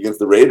this week against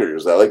the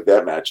Raiders. I like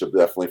that matchup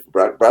definitely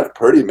for Brock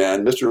Purdy,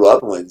 man. Mr.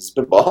 Loveland, he's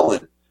been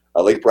balling.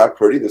 I like Brock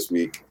Purdy this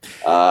week.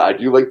 I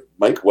do like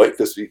Mike White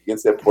this week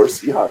against that poor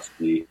Seahawks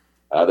team.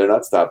 They're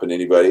not stopping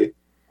anybody.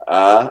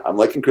 I'm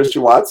liking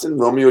Christian Watson,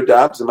 Romeo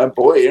Doubs, and my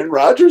boy Aaron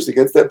Rodgers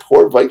against that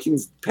poor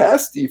Vikings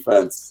pass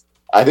defense.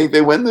 I think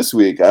they win this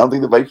week. I don't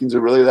think the Vikings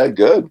are really that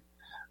good.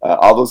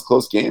 All those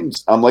close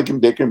games. I'm liking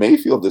Baker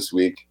Mayfield this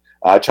week.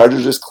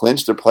 Chargers just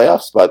clinched their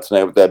playoff spot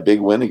tonight with that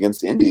big win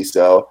against Indy,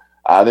 so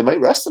they might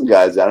rest some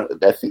guys. I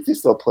think they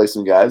still play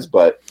some guys,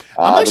 but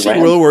I'm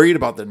actually real worried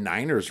about the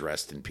Niners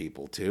resting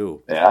people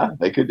too. Yeah,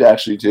 they could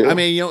actually too. I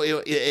mean,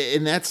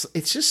 and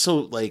it's just so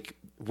like.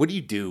 What do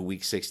you do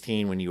week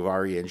 16 when you've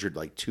already injured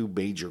like 2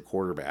 major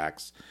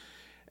quarterbacks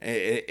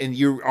and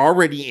you're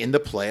already in the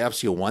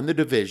playoffs? You won the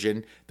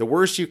division. The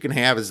worst you can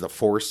have is the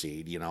 4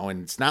 seed,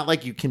 and it's not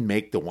like you can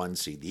make the 1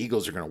 seed. The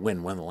Eagles are going to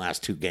win one of the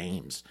last 2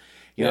 games.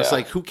 It's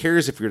like, who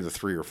cares if you're the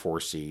 3 or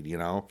 4 seed,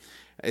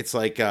 It's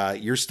like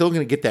you're still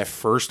going to get that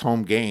first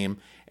home game.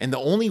 And the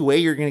only way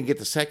you're going to get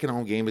the second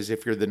home game is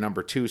if you're the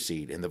number 2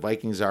 seed. And the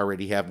Vikings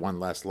already have 1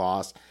 less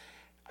loss.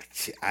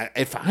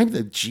 If I'm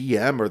the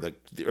GM or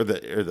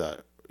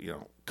the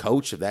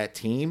coach of that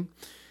team,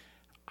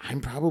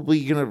 I'm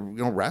probably gonna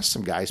rest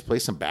some guys, play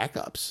some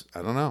backups.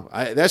 I don't know.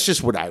 That's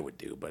just what I would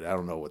do, but I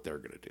don't know what they're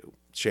gonna do.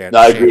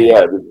 I agree.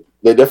 Yeah,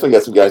 they definitely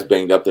got some guys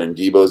banged up there, and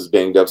Debo's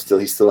banged up still.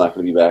 He's still not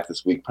going to be back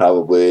this week,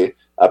 probably.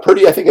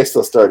 Purdy, I think I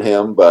still start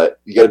him, but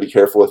you got to be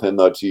careful with him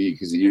though too,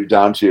 because you're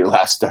down to your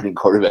last starting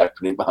quarterback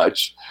pretty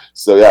much.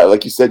 So yeah,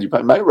 like you said, you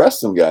might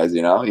rest some guys.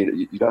 You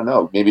don't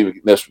know. Maybe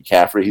Mr.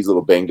 McCaffrey, he's a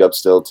little banged up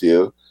still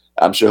too.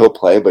 I'm sure he'll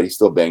play, but he's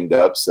still banged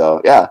up.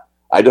 So, yeah,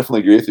 I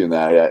definitely agree with you in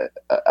that.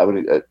 I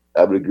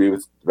would agree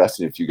with the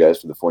rest of you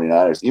guys for the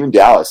 49ers. Even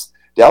Dallas.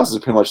 Dallas is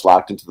pretty much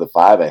locked into the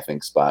 5, I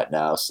think, spot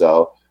now.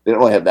 So they don't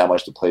really have that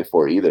much to play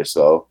for either.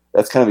 So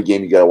that's kind of a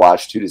game you got to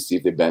watch, too, to see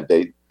if they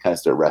kind of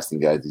start resting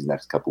guys these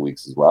next couple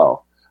weeks as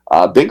well.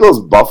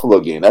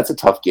 Bengals-Buffalo game. That's a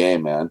tough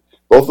game, man.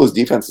 Both those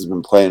defenses have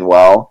been playing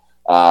well.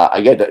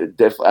 I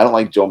don't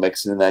like Joe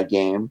Mixon in that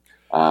game.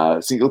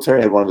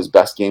 Singletary had one of his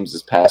best games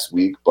this past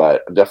week,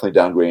 but I'm definitely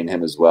downgrading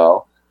him as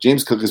well.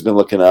 James Cook has been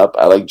looking up.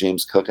 I like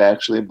James Cook,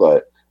 actually,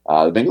 but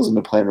the Bengals have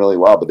been playing really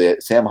well.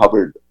 But Sam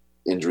Hubbard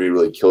injury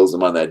really kills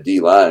them on that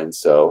D-line.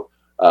 So,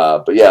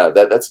 but yeah,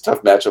 that's a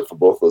tough matchup for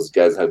both those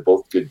guys. Have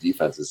both good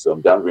defenses, so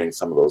I'm downgrading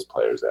some of those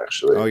players,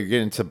 actually. Oh, you're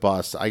getting to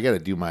bust. I got to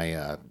do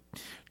my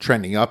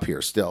trending up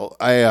here still.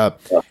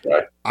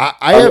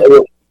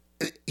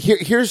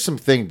 Here's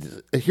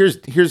something. Here's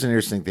an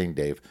interesting thing,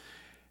 Dave.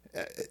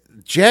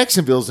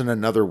 Jacksonville's in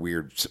another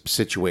weird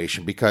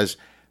situation because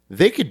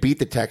they could beat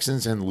the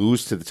Texans and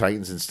lose to the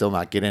Titans and still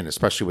not get in,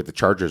 especially with the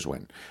Chargers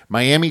win.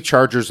 Miami,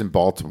 Chargers, and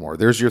Baltimore.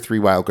 There's your 3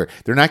 wild card.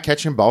 They're not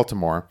catching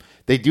Baltimore.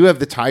 They do have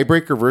the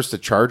tiebreaker versus the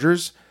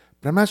Chargers,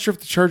 but I'm not sure if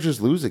the Chargers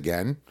lose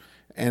again.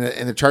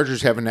 And the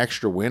Chargers have an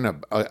extra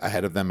win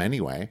ahead of them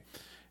anyway.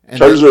 And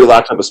Chargers already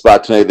locked up a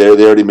spot tonight. They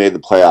already made the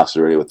playoffs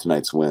already with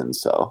tonight's win.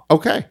 So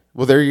okay,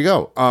 well there you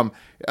go.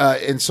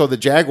 And so the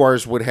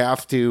Jaguars would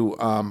have to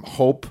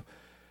hope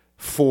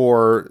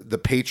for the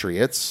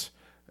Patriots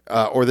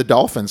or the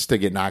Dolphins to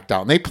get knocked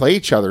out, and they play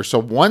each other. So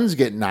one's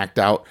getting knocked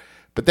out,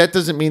 but that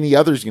doesn't mean the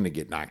other's going to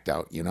get knocked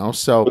out.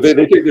 So but they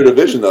take their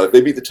division though. If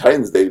they beat the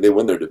Titans, they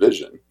win their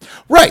division.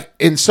 Right.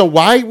 And so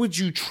why would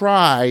you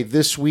try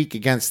this week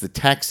against the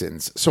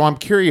Texans? So I'm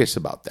curious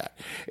about that.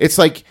 It's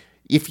like,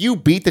 if you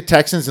beat the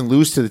Texans and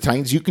lose to the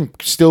Titans, you can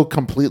still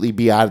completely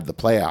be out of the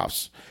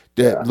playoffs,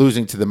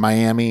 losing to the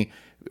Miami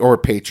or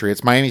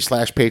Patriots,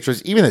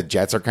 Miami/Patriots. Even the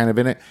Jets are kind of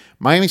in it.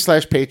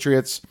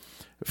 Miami/Patriots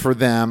for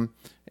them.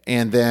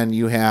 And then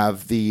you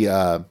have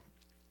the,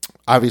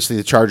 obviously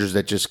the Chargers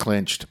that just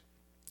clinched.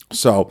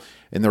 So,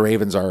 and the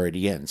Ravens are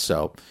already in.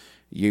 So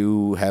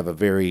you have a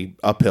very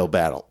uphill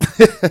battle.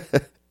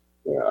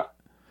 Yeah.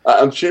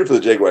 I'm cheering for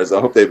the Jaguars.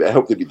 I hope they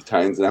beat the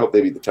Titans, and I hope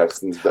they beat the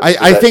Texans.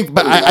 I think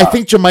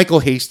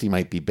JaMychal Hasty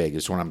might be big.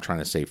 Is what I'm trying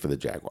to say for the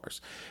Jaguars,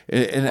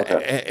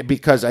 and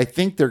because I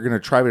think they're going to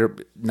try to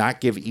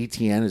not give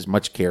ETN as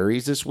much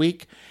carries this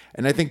week,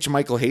 and I think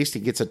JaMychal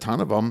Hasty gets a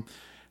ton of them.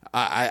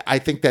 I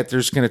think that they're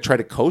just going to try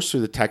to coast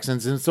through the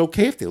Texans, and it's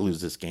okay if they lose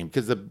this game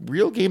because the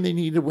real game they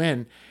need to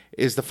win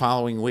is the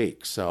following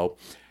week. So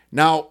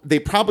now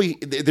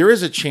there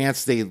is a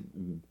chance they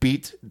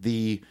beat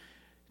the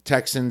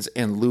Texans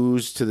and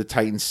lose to the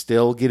Titans,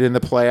 still get in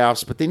the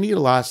playoffs, but they need a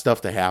lot of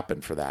stuff to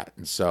happen for that.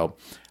 And so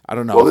I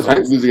don't know. Well, the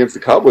Titans lose against the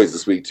Cowboys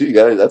this week too.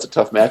 That's a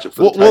tough matchup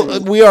for the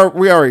Titans. Well,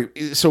 we are.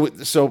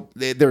 So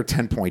they're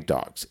 10-point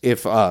dogs.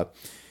 If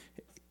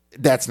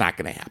that's not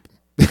going to happen,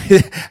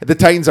 the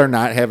Titans are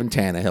not having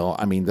Tannehill.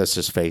 I mean, let's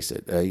just face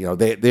it.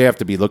 They have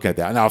to be looking at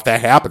that. Now, if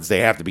that happens, they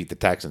have to beat the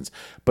Texans.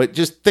 But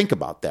just think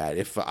about that.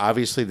 If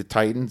obviously the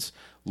Titans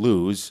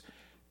lose,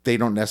 they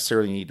don't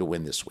necessarily need to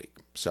win this week.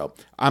 So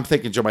I'm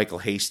thinking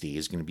JaMychal Hasty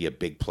is going to be a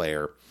big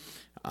player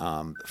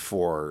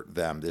for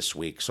them this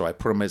week. So I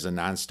put him as a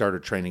non-starter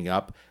training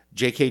up.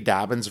 J.K.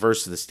 Dobbins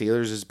versus the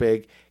Steelers is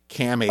big.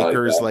 Cam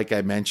Akers, like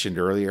I mentioned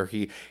earlier,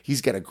 he's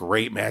got a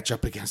great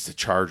matchup against the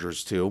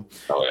Chargers too.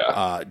 Oh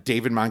yeah.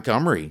 David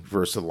Montgomery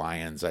versus the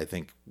Lions, I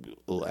think,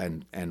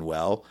 and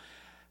well.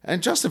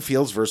 And Justin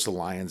Fields versus the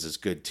Lions is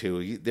good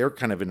too. They're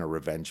kind of in a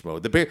revenge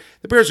mode. The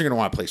Bears are going to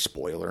want to play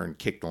spoiler and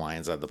kick the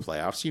Lions out of the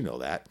playoffs. You know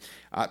that.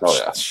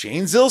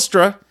 Shane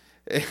Zylstra,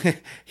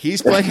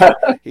 he's playing.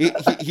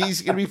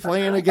 He's going to be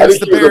playing against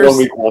the Bears. 1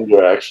 week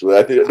wonder, actually.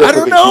 I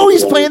don't know.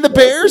 He's playing the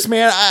Bears,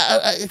 man.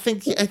 I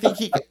think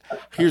he.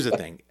 Here's the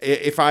thing.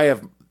 If I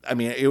have,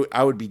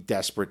 I would be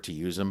desperate to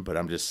use him, but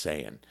I'm just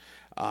saying.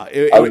 I'll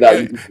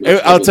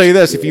tell you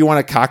this: if you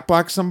want to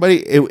cockblock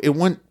somebody, it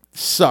wouldn't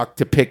suck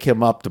to pick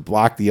him up to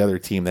block the other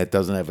team that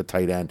doesn't have a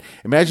tight end.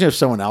 Imagine if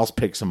someone else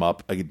picks him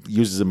up,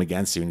 uses him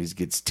against you, and he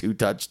gets 2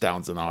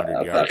 touchdowns and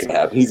 100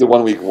 yards. He's a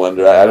 1 week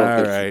wonder. I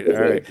don't think.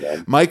 All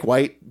right. Mike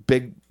White,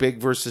 big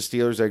versus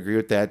Steelers. I agree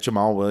with that.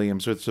 Jamal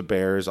Williams versus the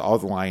Bears. All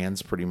the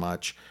Lions, pretty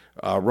much.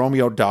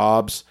 Romeo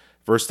Doubs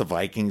versus the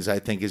Vikings, I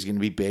think, is going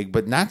to be big,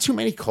 but not too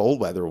many cold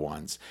weather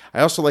ones.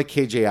 I also like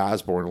KJ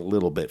Osborne a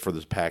little bit for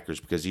the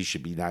Packers because he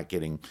should be not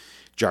getting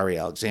Jari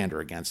Alexander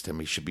against him.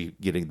 He should be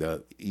getting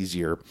the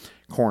easier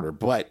corner.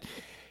 But,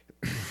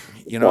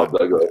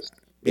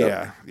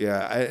 yeah.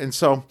 And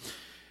so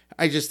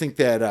I just think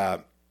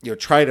that,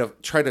 try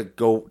to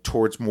go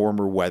towards more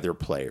weather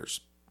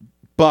players.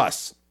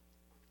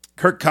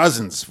 Kirk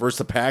Cousins versus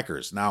the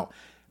Packers. Now,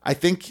 I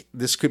think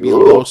this could be a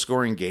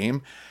low-scoring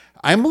game.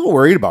 I'm a little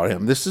worried about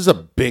him. This is a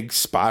big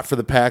spot for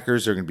the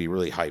Packers. They're going to be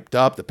really hyped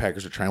up. The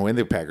Packers are trying to win.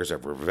 The Packers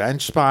have a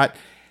revenge spot.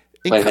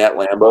 playing at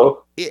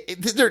Lambeau.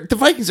 The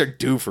Vikings are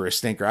due for a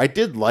stinker. I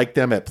did like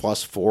them at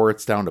 +4.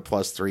 It's down to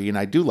 +3, and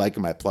I do like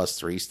them at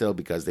 +3 still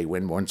because they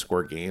win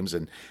one-score games,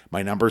 and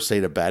my numbers say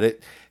to bet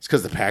it. It's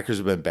because the Packers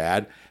have been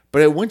bad.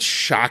 But it wouldn't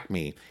shock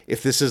me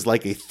if this is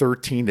like a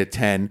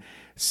 13-10,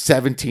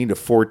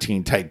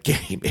 17-14 type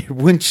game. It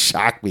wouldn't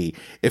shock me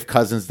if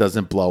Cousins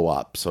doesn't blow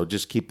up. So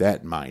just keep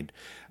that in mind.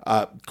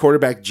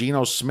 Quarterback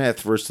Geno Smith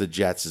versus the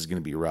Jets is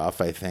going to be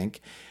rough, I think.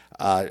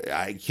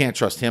 I can't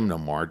trust him no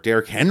more.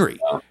 Derrick Henry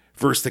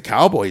versus the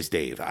Cowboys,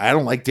 Dave. I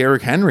don't like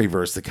Derrick Henry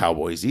versus the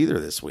Cowboys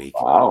either this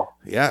week. Wow.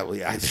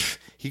 Yeah,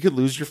 he could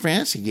lose your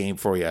fantasy game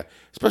for you,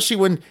 especially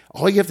when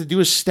all you have to do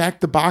is stack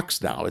the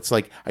box now. It's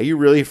like, are you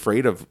really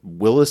afraid of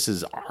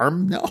Willis's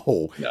arm?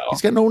 No.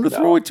 He's got no one to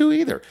throw it to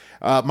either.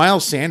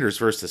 Miles Sanders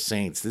versus the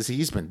Saints.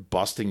 He's been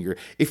busting your.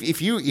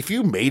 If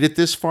you made it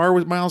this far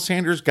with Miles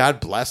Sanders, God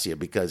bless you,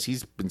 because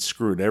he's been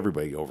screwing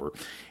everybody over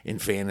in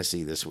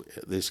fantasy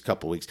this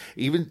couple weeks.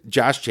 Even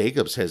Josh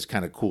Jacobs has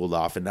kind of cooled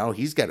off, and now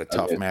he's got a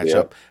tough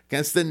matchup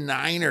against the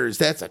Niners.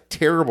 That's a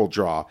terrible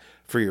draw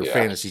for your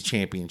fantasy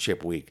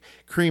championship week.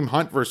 Kareem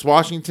Hunt versus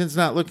Washington's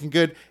not looking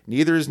good.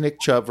 Neither is Nick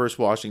Chubb versus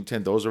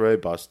Washington. Those are really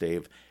bust,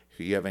 Dave.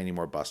 Do you have any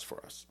more bust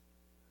for us?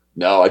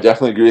 No, I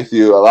definitely agree with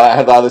you. I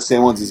had a lot of the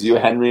same ones as you.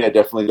 Henry, I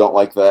definitely don't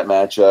like that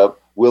matchup.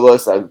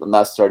 Willis, I'm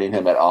not starting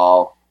him at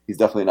all. He's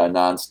definitely not a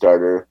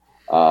non-starter.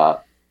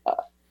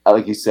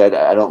 Like you said,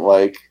 I don't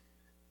like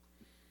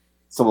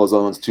some of those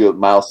other ones too.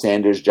 Miles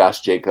Sanders,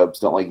 Josh Jacobs,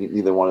 don't like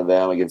either one of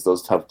them against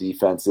those tough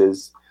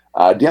defenses.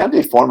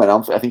 Deontay Foreman,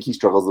 I think he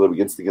struggles a little bit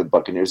against the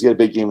Buccaneers. He had a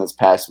big game this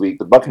past week.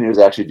 The Buccaneers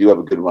actually do have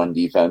a good run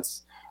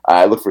defense.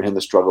 I look for him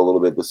to struggle a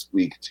little bit this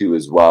week too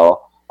as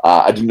well.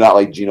 I do not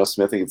like Geno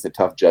Smith against the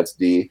tough Jets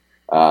D.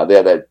 They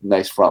have that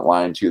nice front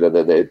line too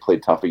that they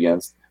played tough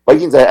against.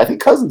 Vikings, I think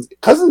Cousins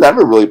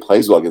never really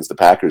plays well against the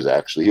Packers,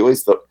 actually. He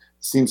always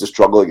seems to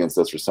struggle against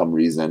us for some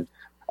reason.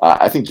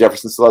 I think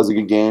Jefferson still has a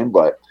good game,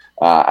 but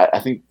I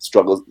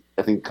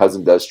think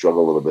Cousins does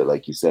struggle a little bit,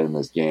 like you said, in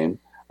this game.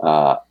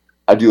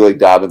 I do like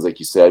Dobbins, like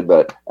you said,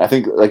 but I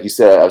think, like you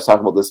said, I was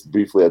talking about this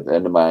briefly at the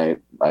end of my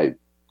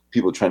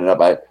people trending up.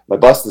 My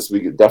bust this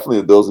week, definitely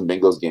the Bills and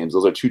Bengals games.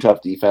 Those are two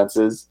tough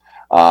defenses.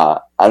 I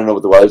don't know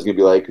what the weather's going to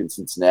be like in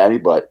Cincinnati,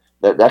 but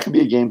that could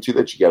be a game too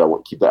that you got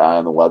to keep an eye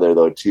on the weather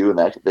though too, and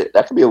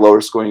that could be a lower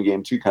scoring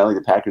game too, kind of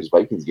like the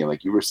Packers-Vikings game,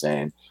 like you were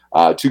saying.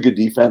 Two good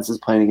defenses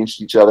playing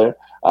against each other.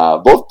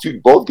 Both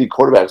good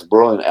quarterbacks,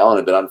 Burrow and Allen,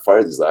 have been on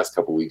fire these last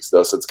couple weeks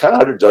though, so it's kind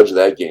of hard to judge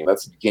that game.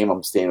 That's a game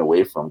I'm staying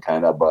away from,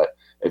 kind of, but.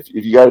 If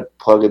you got to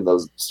plug in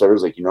those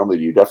starters like you normally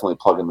do, you're definitely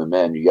plugging them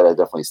in. You got to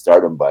definitely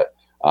start them, but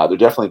they're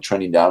definitely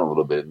trending down a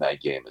little bit in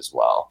that game as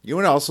well. You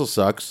know what also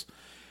sucks?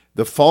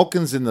 The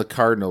Falcons and the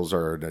Cardinals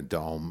are in a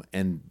dome,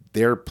 and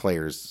their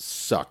players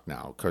suck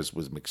now because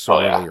with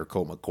McSorley or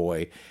Colt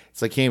McCoy.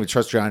 It's like you can't even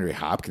trust DeAndre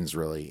Hopkins,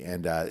 really.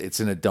 And it's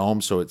in a dome,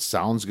 so it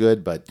sounds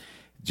good, but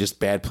just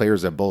bad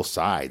players on both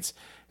sides.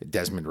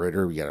 Desmond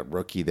Ridder, we got a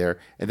rookie there.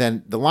 And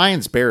then the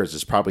Lions-Bears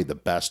is probably the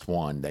best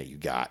one that you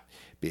got.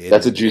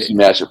 That's a juicy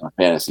matchup for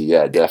fantasy.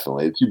 Yeah,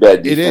 definitely. Too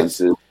bad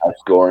defenses, high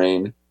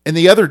scoring. And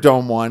the other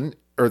dome one,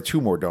 or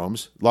two more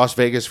domes, Las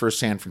Vegas versus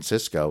San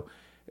Francisco.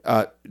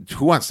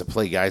 Who wants to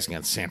play guys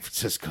against San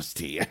Francisco's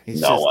D?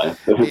 No one.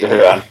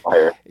 They're on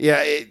fire.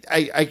 Yeah,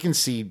 I can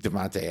see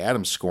Devontae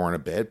Adams scoring a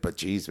bit, but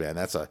geez, man,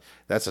 that's a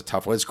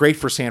tough one. It's great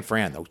for San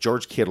Fran, though.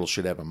 George Kittle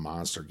should have a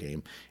monster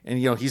game. And,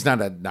 he's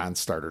not a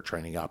non-starter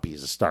trending up.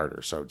 He's a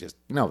starter, so just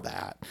know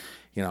that.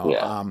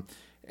 Yeah.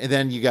 And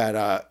then you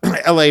got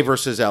LA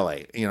versus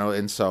LA,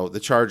 and so the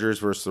Chargers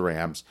versus the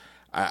Rams.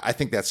 I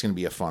think that's going to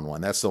be a fun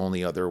one. That's the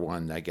only other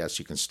one I guess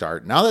you can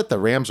start. Now that the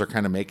Rams are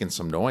kind of making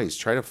some noise,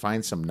 try to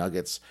find some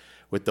nuggets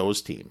with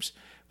those teams.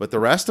 But the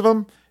rest of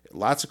them,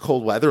 lots of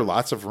cold weather,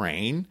 lots of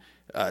rain.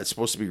 It's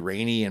supposed to be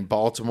rainy in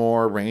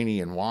Baltimore,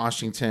 rainy in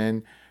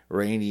Washington,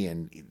 rainy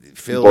in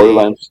Philly.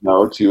 Borderline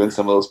snow, too, in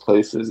some of those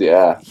places,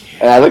 yeah.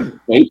 And I think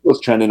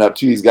Mayfield's trending up,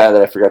 too. He's a guy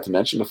that I forgot to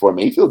mention before.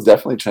 Mayfield's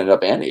definitely trending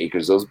up, and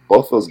Akers,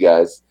 both those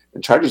guys.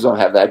 And Chargers don't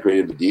have that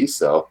great of a D,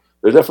 so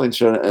they're definitely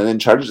trending. And then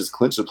Chargers just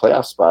clinched a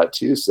playoff spot,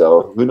 too,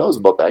 so who knows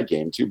about that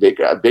game, too.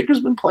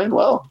 Baker's been playing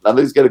well. Now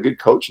that he's got a good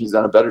coach and he's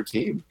on a better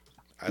team,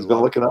 he's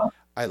been looking up.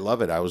 I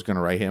love it. I was going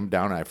to write him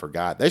down. I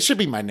forgot. That should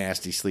be my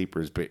nasty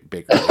sleepers,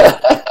 Baker.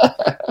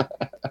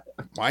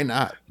 Why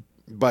not?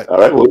 But all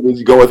right, well, did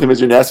you go with him as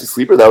your nasty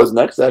sleeper? That was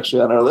next,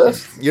 actually, on our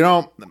list.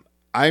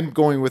 I'm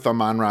going with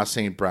Amon-Ra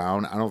St.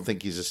 Brown. I don't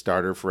think he's a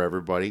starter for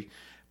everybody,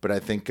 but I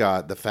think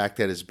the fact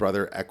that his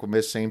brother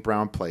Equanimeous St.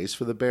 Brown plays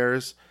for the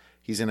Bears,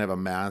 he's going to have a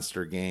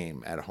monster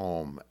game at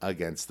home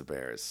against the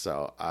Bears.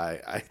 So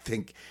I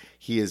think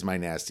he is my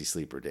nasty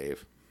sleeper,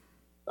 Dave.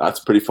 That's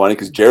pretty funny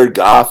because Jared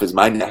Goff is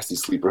my nasty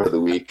sleeper of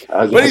the week.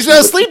 But he's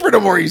not a sleeper no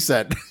more, you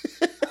said.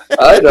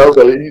 I know,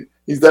 but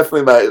he's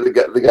definitely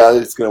the guy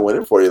that's going to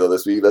win it for you, though,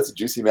 this week. That's a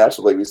juicy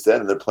matchup, like we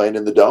said, and they're playing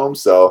in the Dome.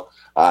 So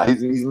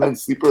he's my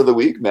sleeper of the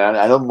week, man.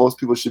 I know most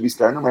people should be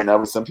starting him right now,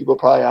 but some people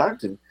probably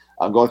aren't, and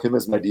I'm going with him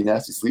as my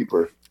D-nasty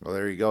sleeper. Well,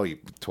 there you go. You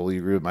totally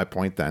agree with my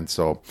point then.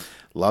 So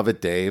love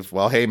it, Dave.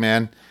 Well, hey,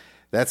 man,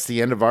 that's the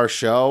end of our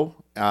show.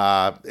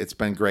 It's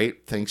been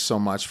great. Thanks so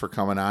much for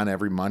coming on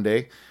every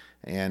Monday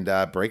and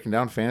breaking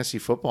down fantasy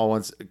football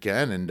once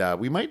again. And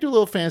we might do a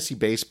little fantasy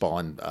baseball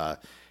in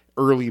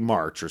early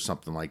March or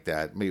something like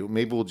that.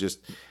 Maybe we'll just.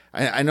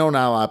 I know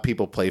not a lot of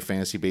people play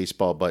fantasy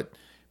baseball, but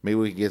maybe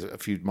we can get a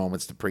few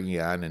moments to bring you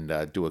on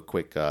and do a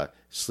quick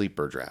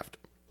sleeper draft.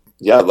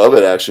 Yeah, I love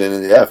it, actually.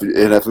 And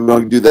if we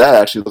want to do that,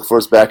 actually, look for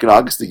us back in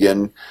August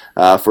again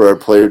for our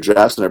player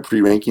drafts and our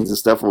pre-rankings and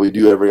stuff, what we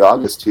do every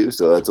August, too.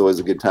 So that's always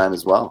a good time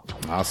as well.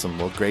 Awesome.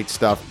 Well, great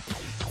stuff.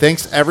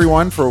 Thanks,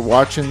 everyone, for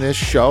watching this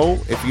show.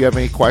 If you have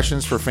any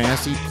questions for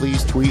fantasy,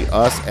 please tweet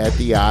us at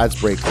The Odds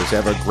Breakers.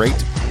 Have a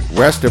great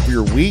rest of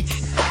your week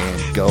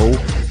and go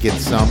get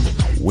some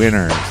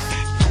winners.